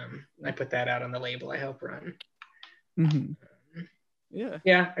 I put that out on the label I help run.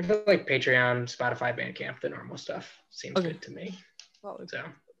 Yeah, I feel like Patreon, Spotify, Bandcamp, the normal stuff seems good to me. Solid. So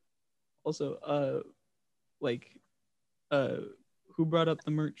also, like who brought up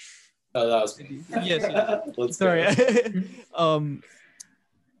the merch? Oh, that was me. Yes. Let's Sorry. go.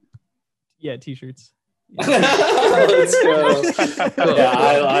 Yeah, t-shirts. Let's go. Cool. Yeah,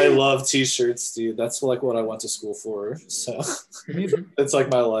 I love t-shirts, dude. That's like what I went to school for. So it's like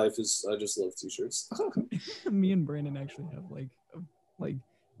my life is I just love t-shirts. Me and Brandon actually have like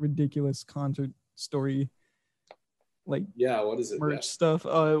ridiculous concert story Yeah, what is it? merch stuff.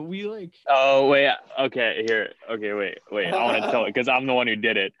 We like Oh wait, okay, here. Okay, wait. I want to tell it because I'm the one who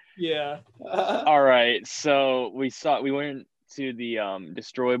did it. yeah. All right, so we went to the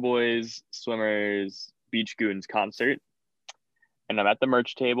Destroy Boys Swimmers Beach Goons concert, and I'm at the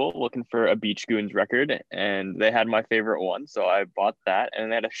merch table looking for a Beach Goons record, and they had my favorite one, so I bought that, and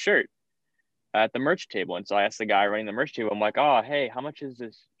they had a shirt at the merch table, and so I asked the guy running the merch table, I'm like, oh hey, how much is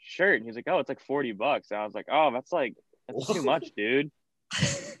this shirt? And he's like, oh, it's like $40, and I was like, oh, that's too much, dude.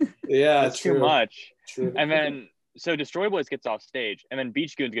 Yeah, That's true. too much. True. And then so Destroy Boys gets off stage, and then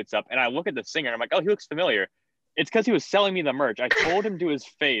Beach Goons gets up, and I look at the singer, and I'm like, oh, he looks familiar. It's because he was selling me the merch. I told him to his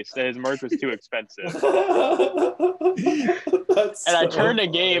face that his merch was too expensive, and I turned to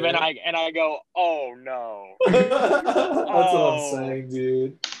Gabe, and I go, oh no. That's what I'm saying,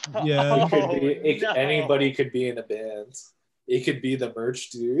 dude. Yeah. No. Anybody could be in a band. It could be the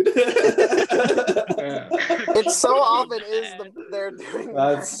merch, dude. It so often is they're doing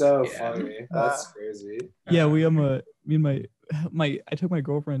That's so Yeah. funny. That's crazy. Yeah, me and I took my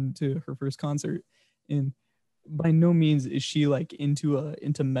girlfriend to her first concert, and by no means is she like into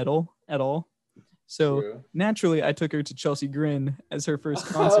metal at all. So True. naturally I took her to Chelsea Grin as her first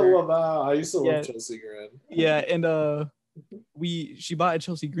Oh, concert. wow. I used to Yeah. love Chelsea Grin. Yeah, and she bought a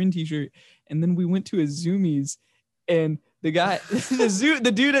Chelsea Grin t-shirt, and then we went to a Zoomies, and the guy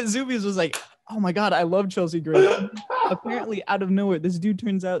the dude at Zoomies was like, oh my god, I love Chelsea Grin. Apparently out of nowhere, this dude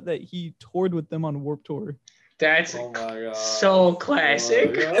turns out that he toured with them on Warped Tour. That's Oh my god. so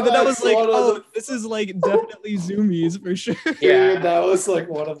classic. Oh my God. And then I was like, One of oh, the- this is like definitely Zoomies for sure. Yeah. Dude, that was like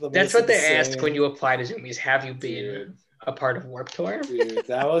one of the That's most what they ask insane- when you apply to Zoomies. Have you been Dude, a part of Warped Tour? dude,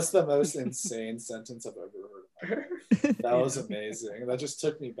 that was the most insane sentence I've ever heard. That was amazing. That just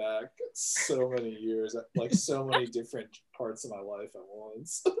took me back so many years, like so many different parts of my life at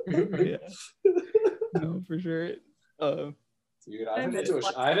once. Yeah. No, for sure. Dude, I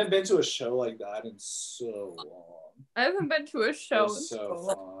haven't been to a show like that in so long. I haven't been to a It show. was so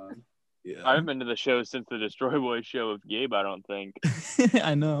fun. Yeah. I haven't been to the show since the Destroy Boys show with Gabe, I don't think.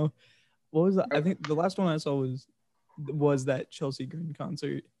 I know. What was that? I think the last one I saw was that Chelsea Grin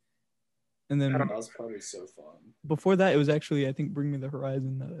concert. And then That was probably so fun. before that, it was actually, I think, Bring Me the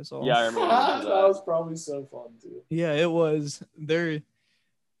Horizon that I saw. Yeah, I remember That that. was probably so fun too. Yeah, it was.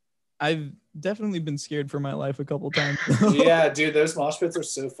 I've definitely been scared for my life a couple times. Yeah, dude, those mosh pits are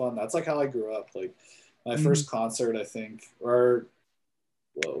so fun. That's like how I grew up. Like my first concert, I think,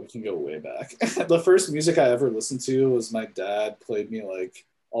 we can go way back. The first music I ever listened to was my dad played me like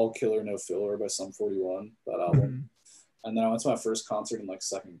All Killer No Filler by Sum 41, that album. And then I went to my first concert in like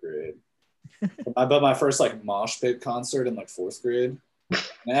second grade. But my first like mosh pit concert in like fourth grade.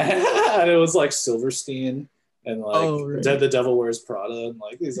 And it was like Silverstein and like The Devil Wears Prada and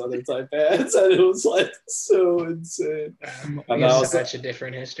like these other type bands. And it was like so insane. We And have that was such a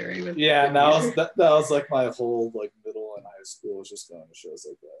different history with yeah, and that was like my whole like middle and high school was just going to shows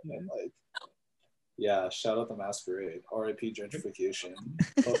like that. And like yeah, shout out the Masquerade. R.I.P. gentrification.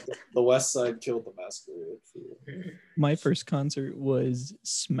 The West Side killed the Masquerade. My first concert was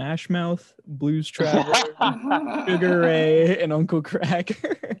Smash Mouth, Blues Traveler, Sugar Ray, and Uncle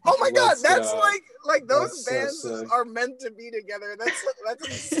Cracker. Oh my god, Let's that's go. like those That's so bands sick. are meant to be together. That's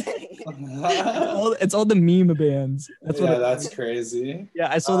insane. It's all the meme bands. That's what. That's crazy. Yeah,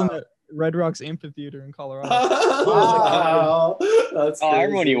 I saw them at Red Rocks Amphitheater in Colorado. Wow. That's Oh, I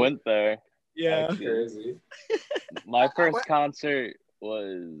remember when crazy. you went there. Yeah. That's crazy. My first concert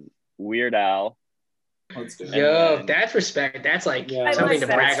was Weird Al. Let's do it. Yo, that's respect. That's like Yeah, like something to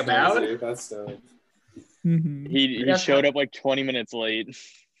that. brag about. Crazy. That's dope. Mhm. He That's showed fun. up like 20 minutes late.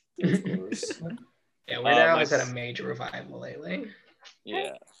 Of course. Yeah, Weird Al has my- had a major revival lately.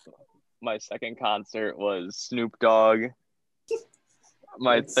 Yeah. My second concert was Snoop Dogg.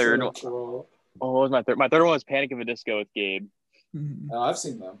 My That's third so one. cool. Oh, what was my third? My third one was Panic at the Disco with Gabe. Mhm. Oh, I've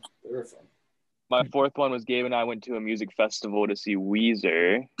seen them. They were fun. My fourth one was Gabe and I went to a music festival to see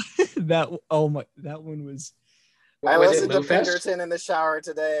Weezer. that one was I Was it listened to Lou Fest? Pinkerton in the shower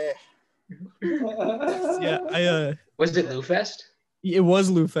today. yeah. Was it Lou Fest? It was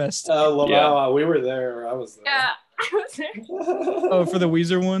Lou Fest. Lamau, we were there. I was there. Yeah, I was there. Oh, for the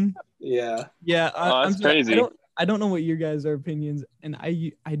Weezer one. Yeah. Yeah, Oh, I'm that's sorry, crazy. I don't know what your guys' opinions, and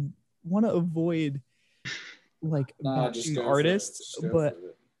I want to avoid like Nah, just bashing go for it. artists, Just go but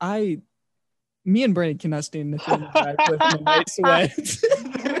for it. me and Brandon cannot stand Nathaniel Radcliffe in the Night Sweats.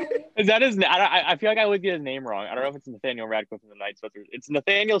 Is that his? I feel like I would get his name wrong. I don't know if it's Nathaniel Radcliffe in the Night Sweats. It's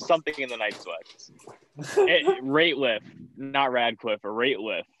Nathaniel something in the Night Sweats. Rateliff, not Radcliffe, or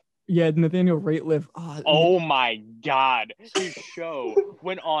Rateliff. Yeah, Nathaniel Rateliff. Oh my God, his show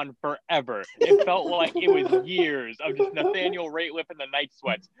went on forever. It felt like it was years of just Nathaniel Rateliff in the Night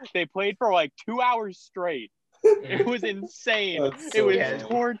Sweats. They played for like 2 hours straight. It was insane. That's It was so-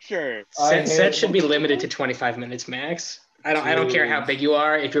 torture. Sets should be limited to 25 minutes max. I don't care how big you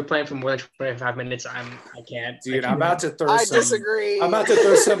are. If you're playing for more than 25 minutes, I can't. Dude, I'm about to throw I some. disagree. I'm about to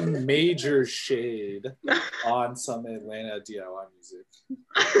throw some major shade on some Atlanta DIY music.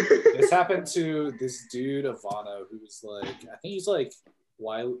 This happened to this dude Ivano, who's like, I think he's like,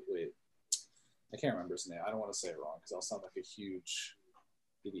 wait, I can't remember his name. I don't want to say it wrong because I'll sound like a huge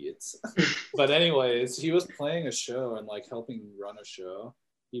idiot. But anyways, he was playing a show and like helping run a show.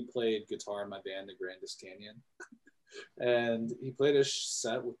 He played guitar in my band, The Grandest Canyon. And he played a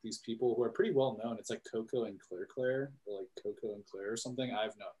set with these people who are pretty well known. It's like Coco and Claire, or like Coco and Claire or something. I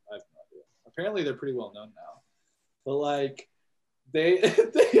have no idea. Apparently they're pretty well known now. But like they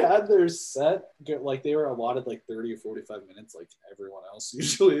had their set, like they were allotted like 30 or 45 minutes, like everyone else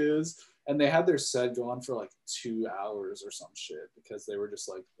usually is. And they had their set go on for like 2 hours or some shit because they were just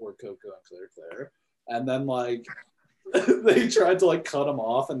like, or Coco and Claire. And then like they tried to like cut them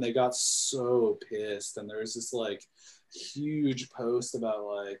off and they got so pissed. And there was this like huge post about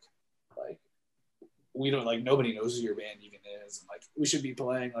like we don't like nobody knows who your band even is, and like we should be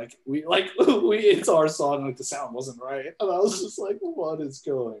playing like we it's our song, like the sound wasn't right. And I was just like, what is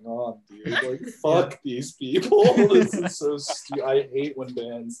going on, dude? Like fuck these people. This is so stupid. I hate when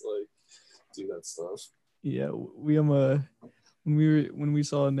bands like do that stuff. Yeah, we when we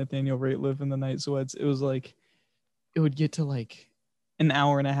saw Nathaniel Rateliff in the Night Sweats, it was like it would get to like an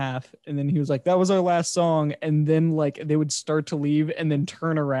hour and a half, and then he was like, that was our last song, and then like they would start to leave and then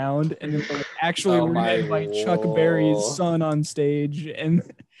turn around and then like, actually we're gonna invite Chuck Berry's son on stage and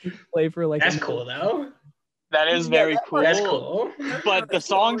play for like That's cool though. That is very cool. That's cool. But the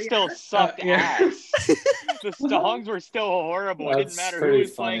song still sucked ass. The songs were still horrible. It didn't matter who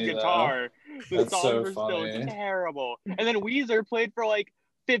was playing guitar. The songs were still terrible. And then Weezer played for like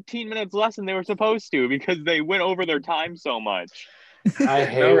 15 minutes less than they were supposed to because they went over their time so much. I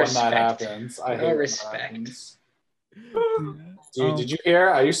hate when that happens. I hate when that happens. Dude, did you hear?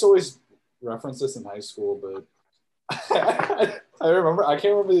 I used to always reference this in high school, but I remember, I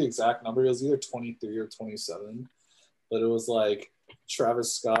can't remember the exact number. It was either 23 or 27, but it was like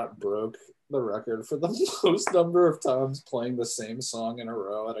Travis Scott broke the record for the most number of times playing the same song in a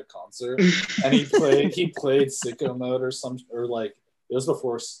row at a concert. And he played Sicko Mode or like, it was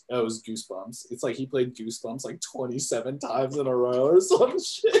before, it was Goosebumps. It's like he played Goosebumps like 27 times in a row or some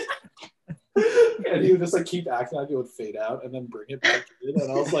shit. And he would just like keep acting like it would fade out and then bring it back in.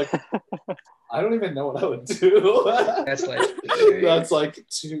 And I was like, I don't even know what I would do. That's too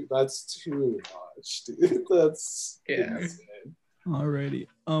much, dude. That's insane. Alrighty.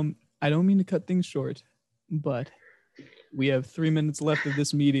 I don't mean to cut things short, but we have 3 minutes left of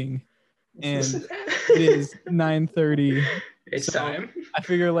this meeting, and it is 9:30. It's time. I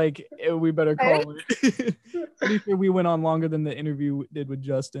figure like we better call it. Pretty sure we went on longer than the to we did with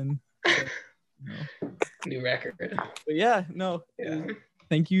Justin. So, New record. But yeah, no. Yeah.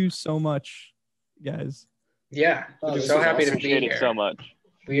 Thank you so much, guys. Yeah, Oh, I'm so happy to be Appreciate here. it so much.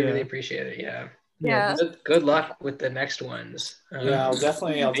 We really appreciate it. Yeah. Yeah. Good luck with the next ones. Yeah, I'll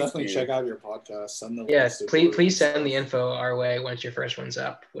definitely check out your podcast. Send the Yes, please send the info our way once your first one's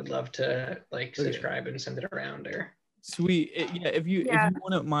up. Would love to like subscribe and send it around or. Sweet. If you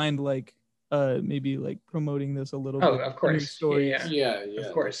wouldn't mind like maybe like promoting this a little bit. Oh, of course. Stories. Yeah.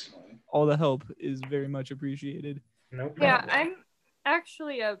 Of course. Definitely. All the help is very much appreciated. No problem. Yeah, I'm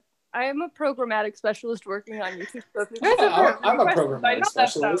actually I am a programmatic specialist working on YouTube. So if you guys have I'm a questions, I programmatic know that stuff.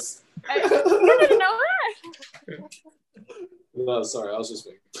 specialist. You didn't know that? No, sorry, I was just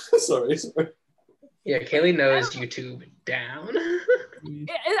making. sorry. Yeah, Kaylee knows YouTube down.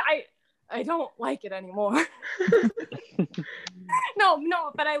 I don't like it anymore.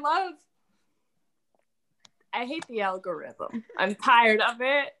 No, but I hate the algorithm. I'm tired of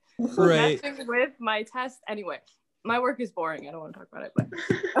it. Right. Messing with my test. Anyway, my work is boring. I don't want to talk about it,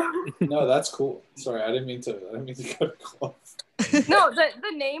 but No, that's cool. Sorry, I didn't mean to cut you off. no,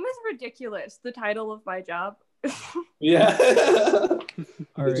 the name is ridiculous. The title of my job. Yeah. Alrighty.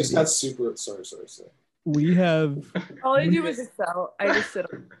 It just got super. Sorry. We have All I do is Excel. I just sit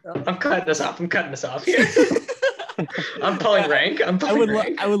on Excel. I'm cutting this off here. I'm pulling rank. I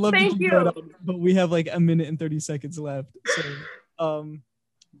would love Thank to keep you. going on, but we have like a minute and 30 seconds left. So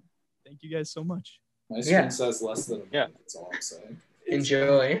thank you guys so much. My screen says less than a minute. Yeah. That's all I'm saying.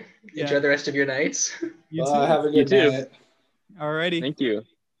 Enjoy. Yeah. Enjoy the rest of your nights. You too. Have a You good too. night. Alrighty. Thank you.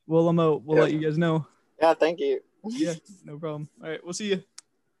 We'll let you guys know. Yeah, thank you. Yeah, no problem. All right, we'll see you.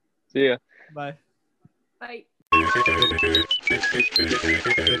 See ya. Bye. Bye.